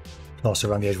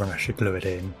plaster around the edge when I actually glue it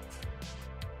in,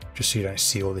 just so you don't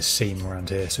see all this seam around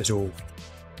here, so it's all,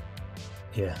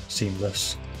 yeah,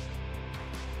 seamless.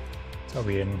 So that'll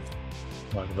be in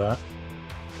like that.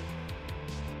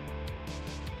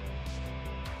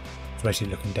 It's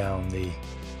basically looking down the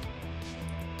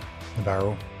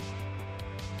barrel.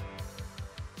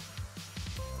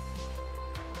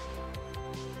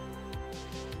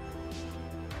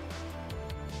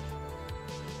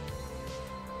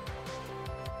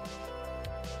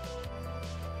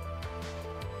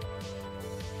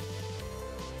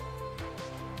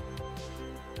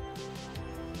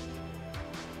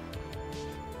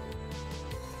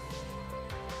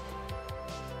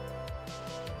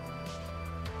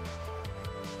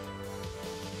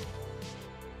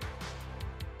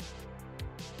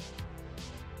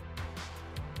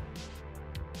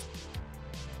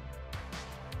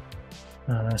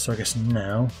 So I guess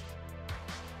now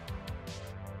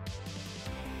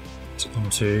it's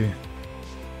onto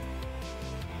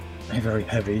a very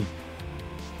heavy,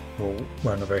 well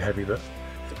not very heavy, but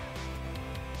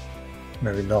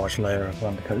very large layer of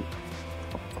undercoat.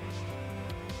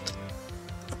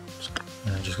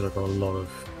 And just got a lot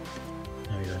of,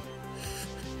 there we go,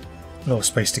 a lot of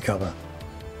space to cover.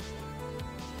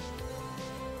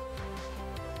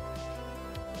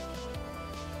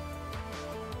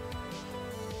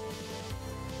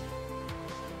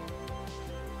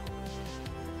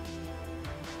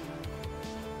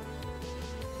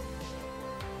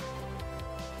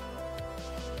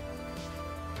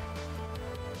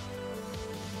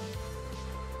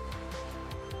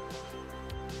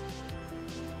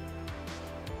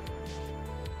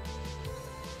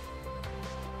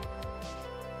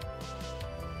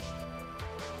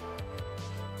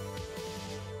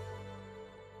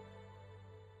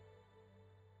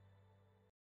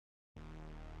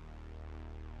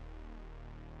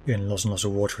 Getting lots and lots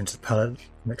of water into the palette,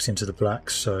 mixed into the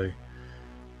blacks, so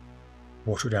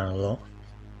water it down a lot.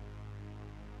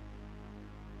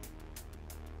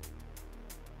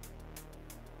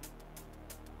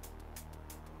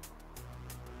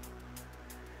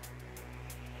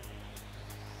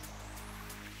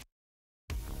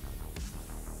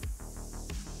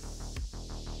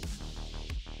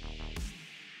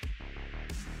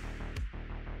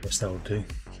 guess that'll do.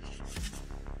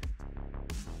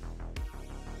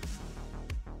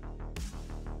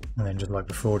 And then just like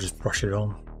before, just brush it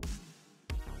on.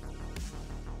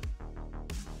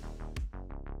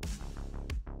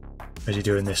 Basically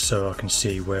doing this so I can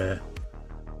see where,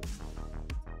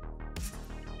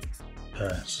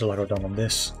 so like I've done on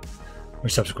this, we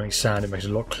subsequently sand, it makes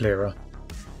it a lot clearer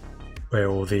where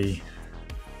all the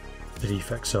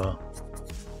defects are.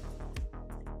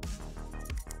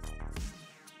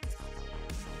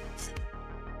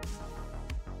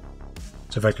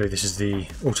 So effectively this is the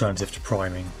alternative to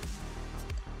priming.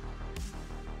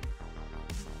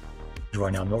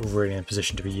 Right now I'm not really in a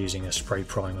position to be using a spray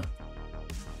primer.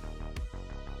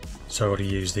 So I've got to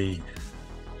use the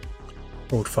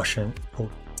old-fashioned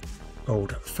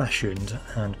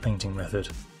hand painting method.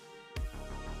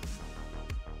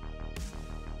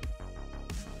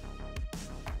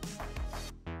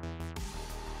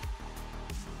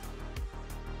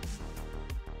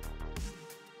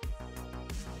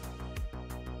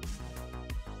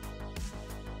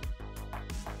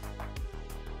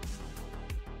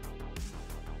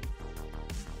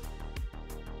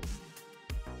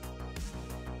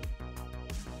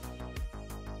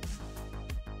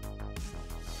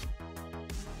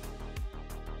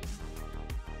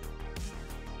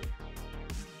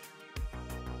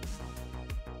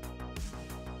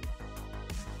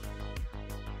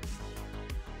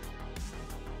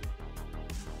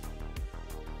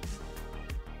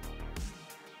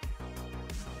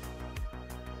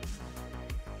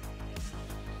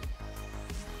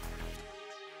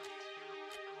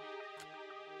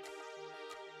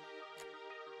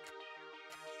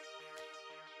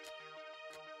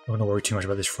 I'm not worry too much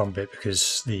about this front bit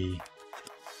because the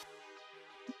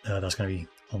that's going to be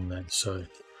on there. So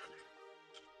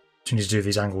we need to do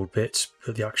these angled bits,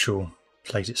 but the actual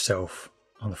plate itself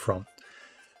on the front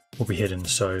will be hidden.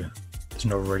 So there's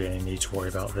not really any need to worry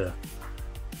about the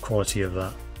quality of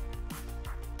that.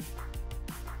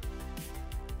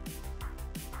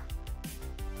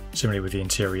 Similarly with the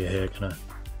interior here, gonna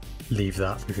leave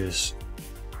that because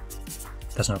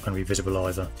that's not going to be visible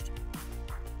either.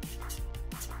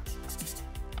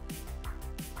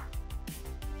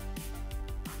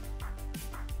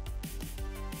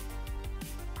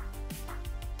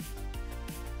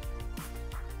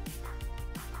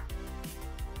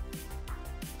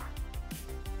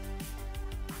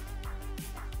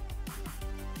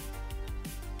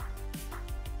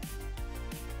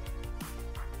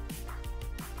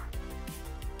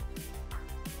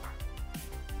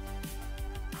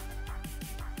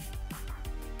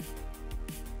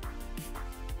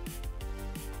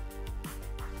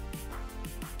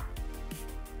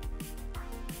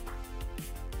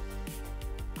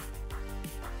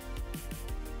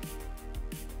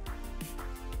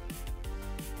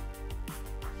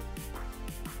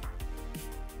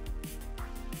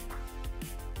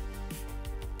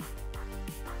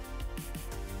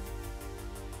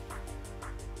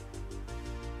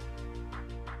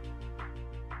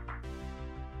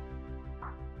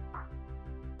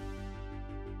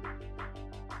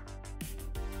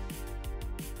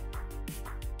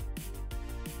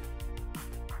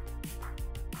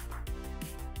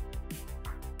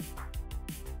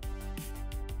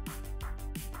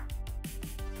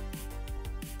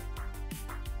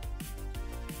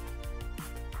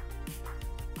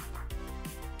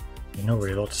 Not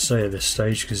really a lot to say at this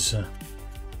stage because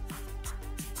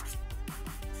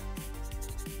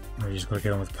we just got to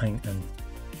get on with paint and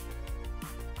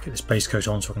get this base coat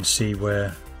on so I can see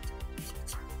where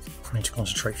I need to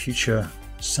concentrate future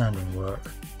sanding work.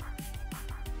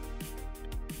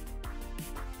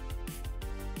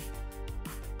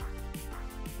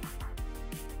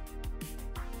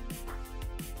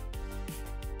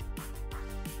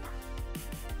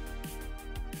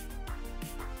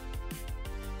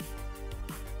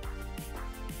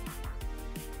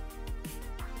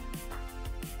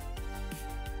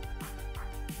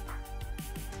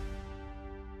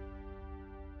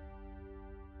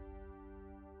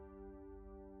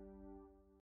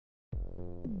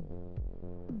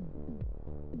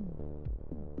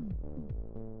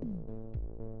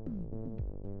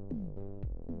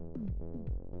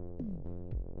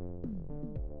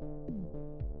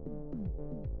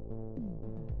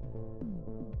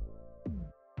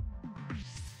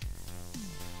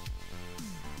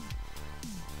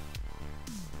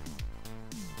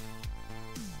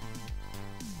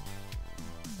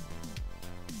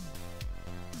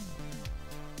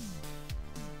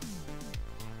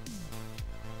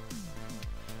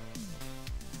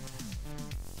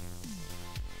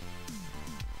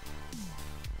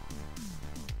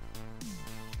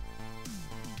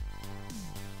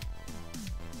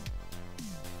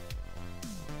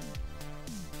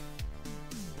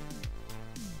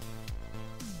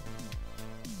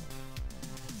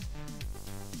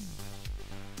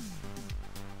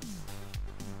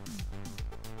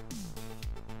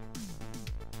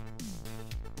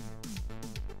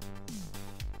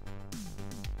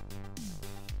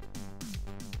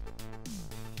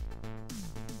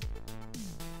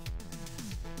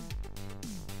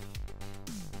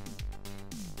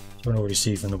 You can already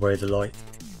see from the way the light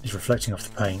is reflecting off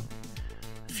the paint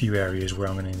a few areas where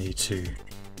I'm going to need to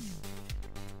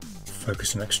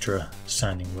focus some extra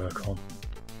sanding work on.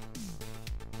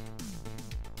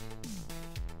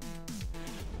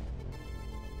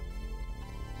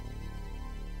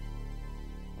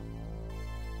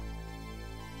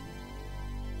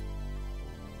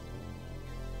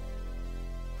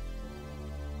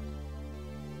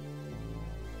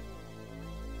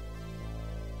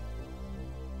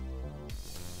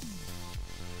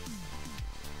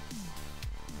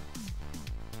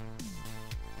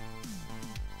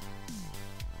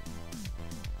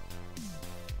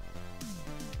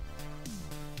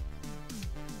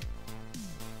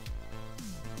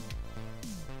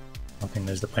 I think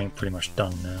there's the paint pretty much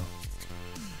done now.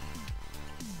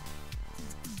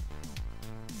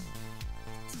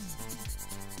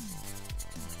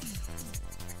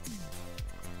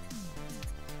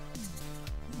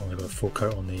 Only got a full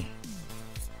coat on the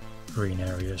green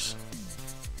areas.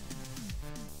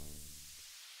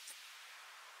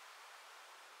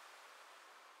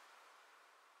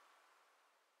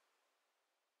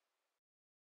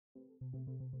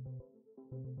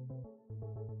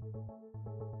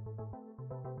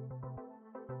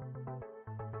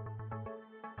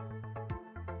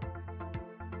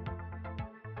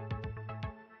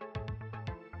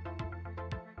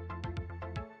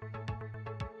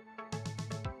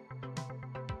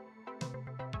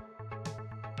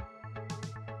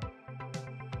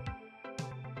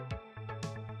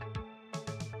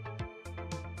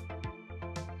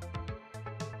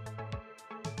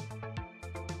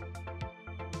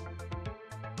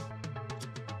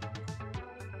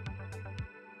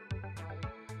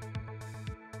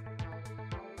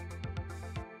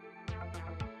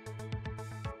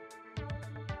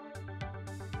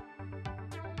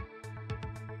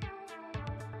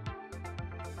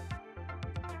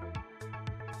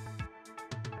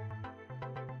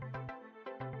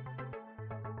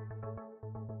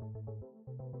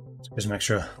 Get some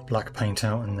extra black paint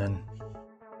out and then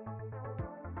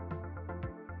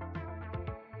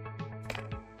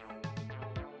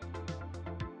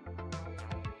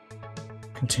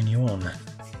continue on.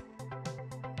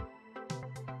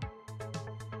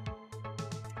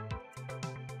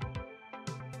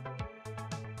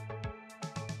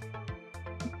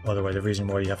 By the way, the reason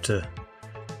why you have to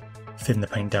thin the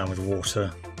paint down with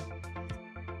water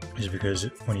is because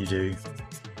when you do,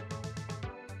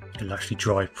 it'll actually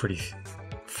dry pretty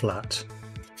flat.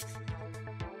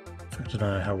 In fact, I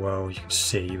don't know how well you can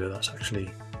see, but that's actually,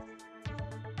 you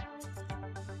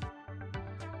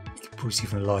can probably see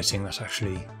from the lighting, that's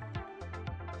actually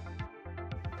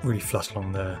really flat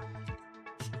along there.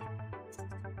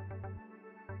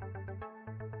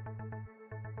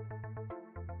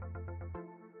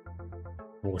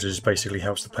 Water just basically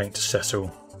helps the paint to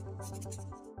settle.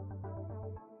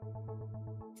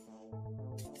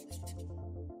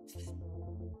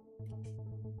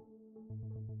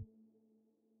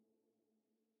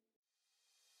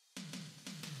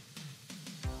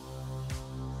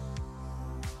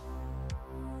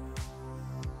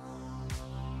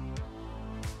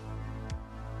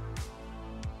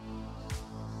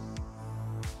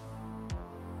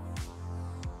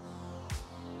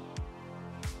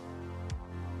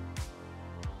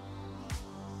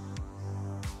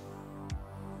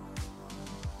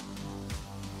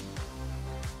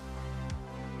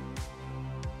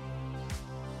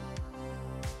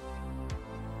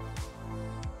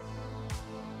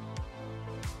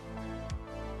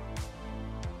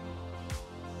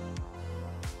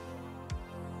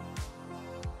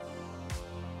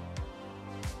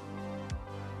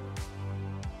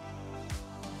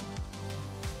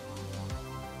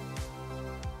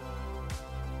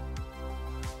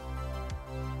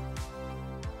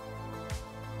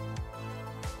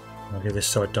 I'll get this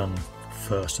side done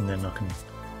first and then I can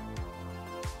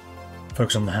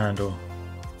focus on the handle,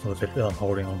 or the bit that I'm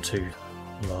holding on to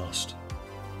last.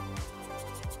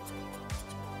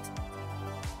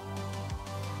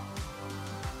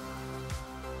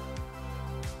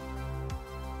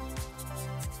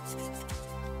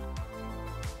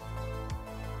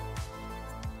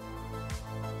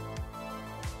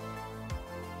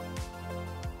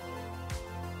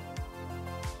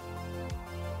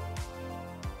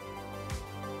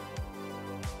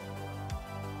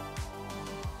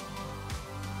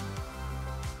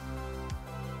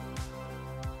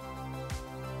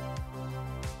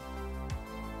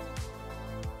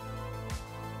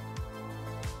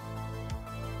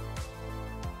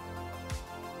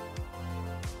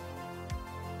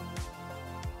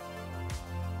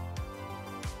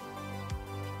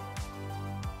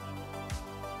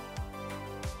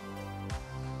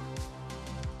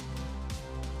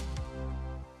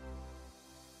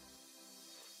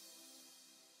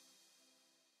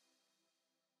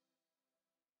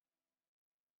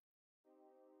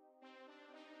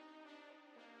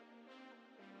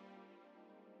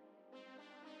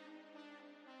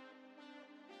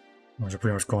 I've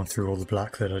pretty much gone through all the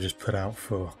black that I just put out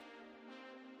for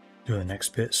doing the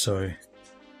next bit, so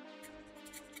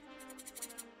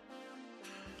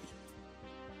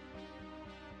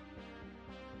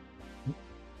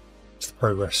it's the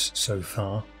progress so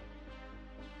far.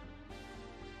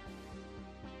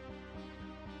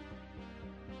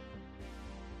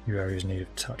 Few areas need a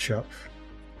touch up.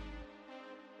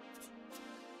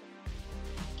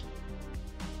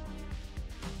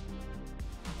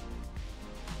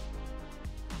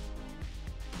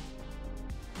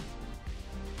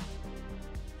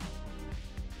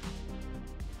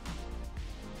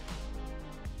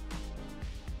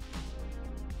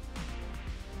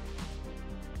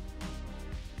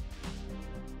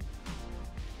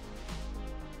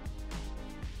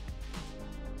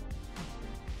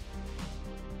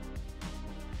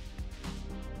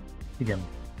 Again,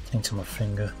 into my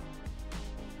finger.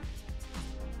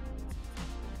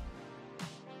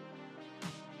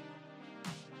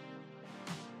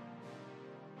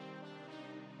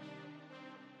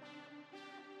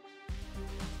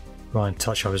 Try and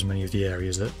touch up as many of the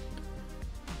areas that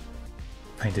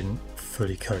paint didn't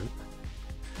fully coat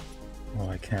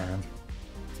while I can.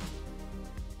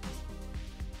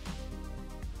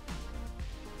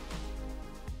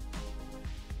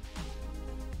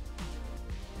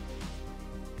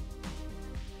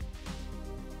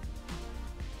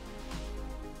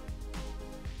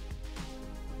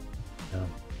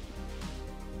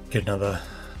 Get another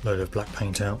load of black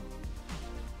paint out.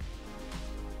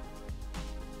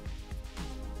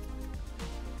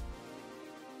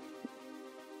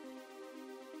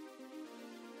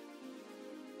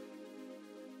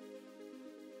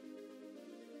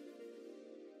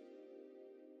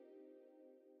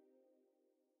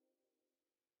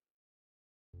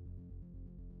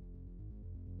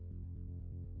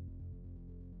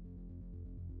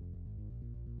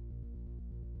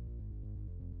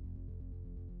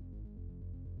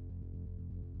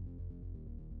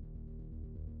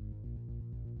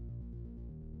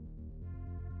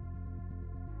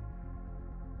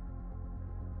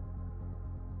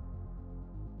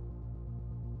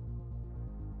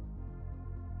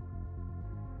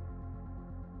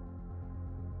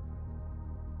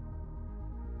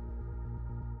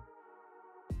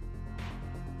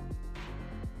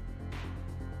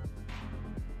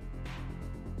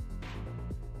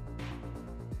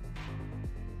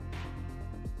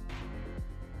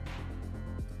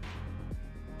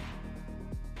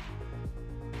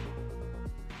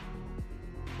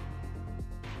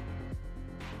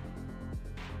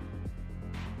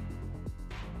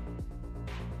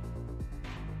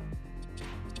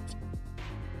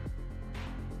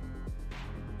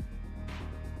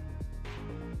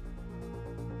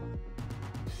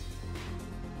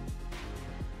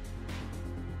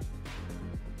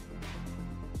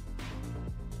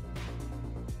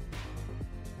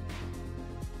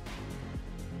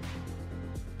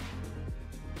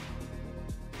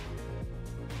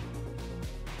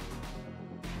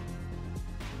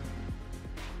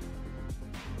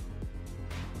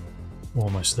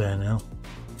 Almost there now.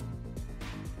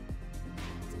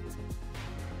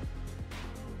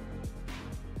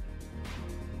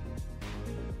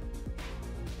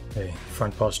 Okay,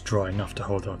 front part's dry enough to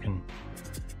hold that I can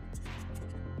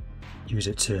use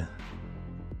it to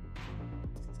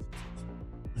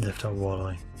lift up while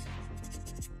I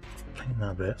paint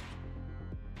that bit.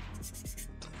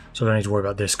 So I don't need to worry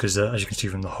about this because as you can see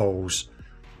from the holes,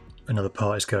 another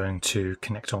part is going to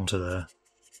connect onto there.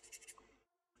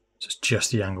 So it's just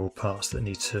the angled parts that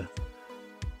need to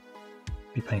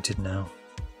be painted now.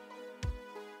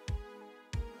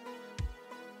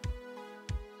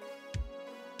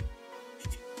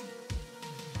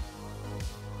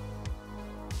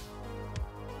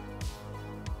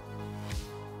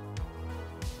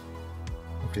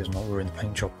 Hopefully it does not ruin the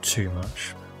paint job too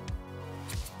much.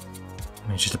 I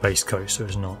mean, it's just a base coat, so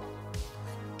it's not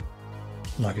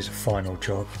like it's a final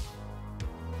job.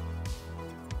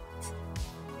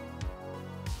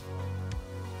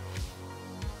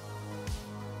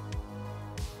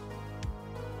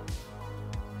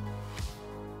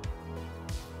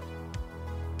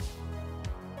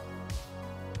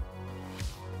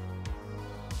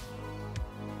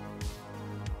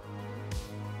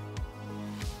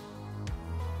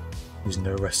 Using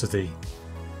the rest of the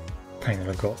paint that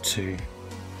I've got to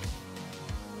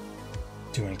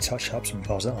do any touch-ups on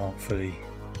parts that aren't fully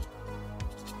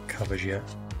covered yet.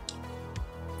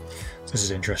 So this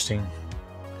is interesting.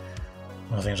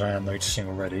 One of the things I am noticing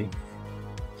already,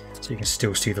 so you can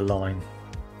still see the line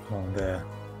along there.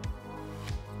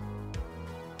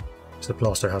 So the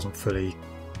plaster hasn't fully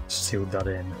sealed that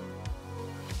in.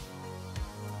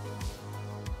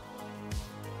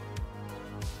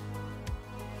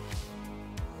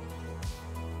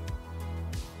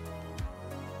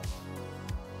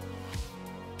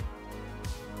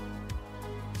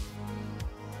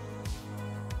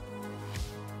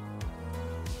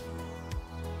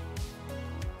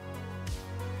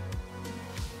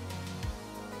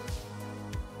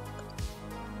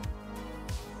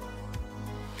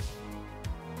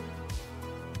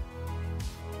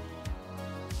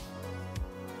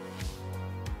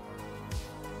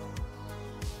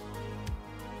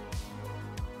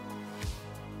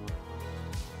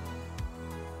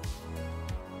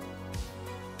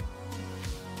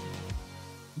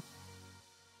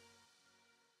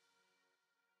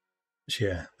 So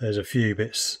yeah, there's a few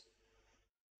bits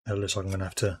that looks like I'm going to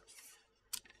have to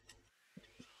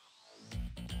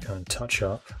go and touch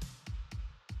up,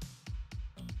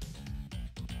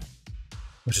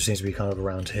 which seems to be kind of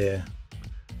around here.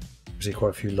 I see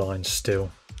quite a few lines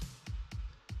still.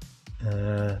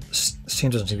 The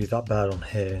scene doesn't seem to be that bad on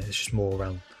here, it's just more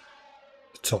around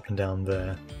the top and down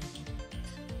there.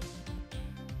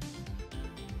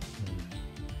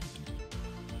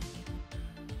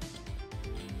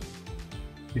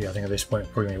 Yeah, I think at this point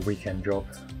it's probably a weekend job,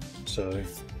 so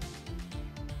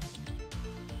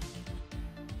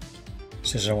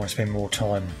since I want to spend more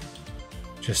time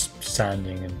just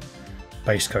sanding and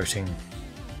base coating, I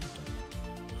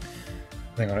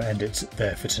think I'm going to end it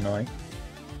there for tonight.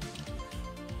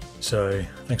 So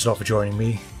thanks a lot for joining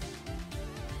me.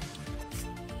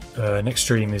 Next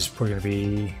stream is probably going to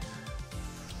be,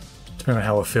 depending on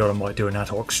how I feel, I might do an ad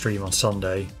hoc stream on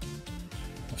Sunday.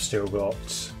 I've still got,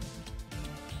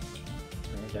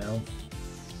 bring it down,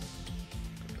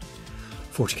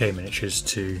 40k miniatures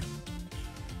to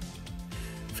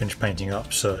finish painting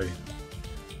up, so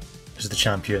this is the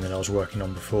champion that I was working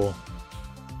on before,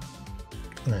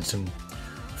 and then some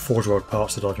Forge World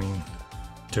parts that I've been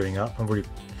doing up. I'm really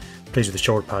pleased with the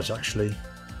shoulder pads actually,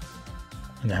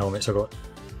 and the helmets. I've got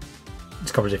a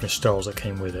couple of different styles that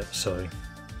came with it, so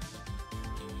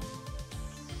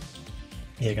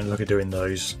yeah, going to look at doing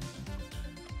those,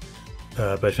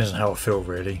 but it depends on how I feel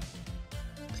really.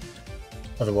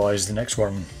 Otherwise the next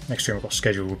stream I've got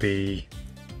scheduled will be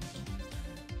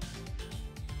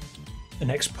the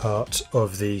next part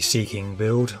of the Seeking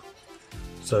build,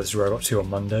 so this is where I got to on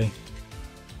Monday,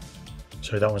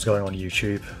 so that one's going on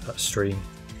YouTube, that stream.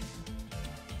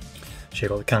 So I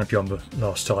got the canopy on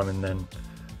last time and then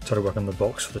started working on the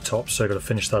box for the top, so I've got to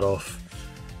finish that off.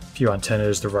 A few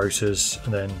antennas, the rotors,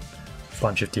 and then a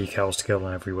bunch of decals to go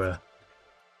on everywhere.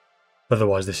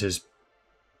 Otherwise this is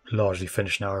largely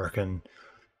finished now. I reckon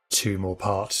 2 more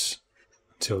parts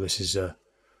until this is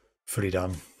fully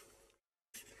done.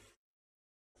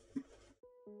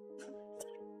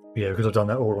 Yeah, because I've done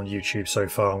that all on YouTube so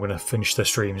far, I'm going to finish the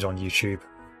streams on YouTube.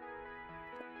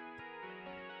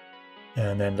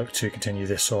 And then look to continue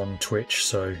this on Twitch,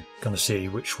 so going to see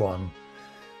which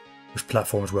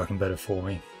platform is working better for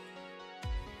me.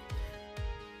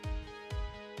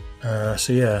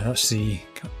 So yeah, that's the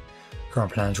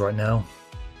current plans right now.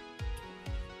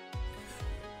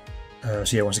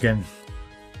 So yeah, once again,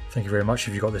 thank you very much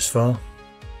if you got this far,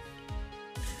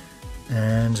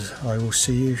 and I will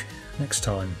see you next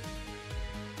time.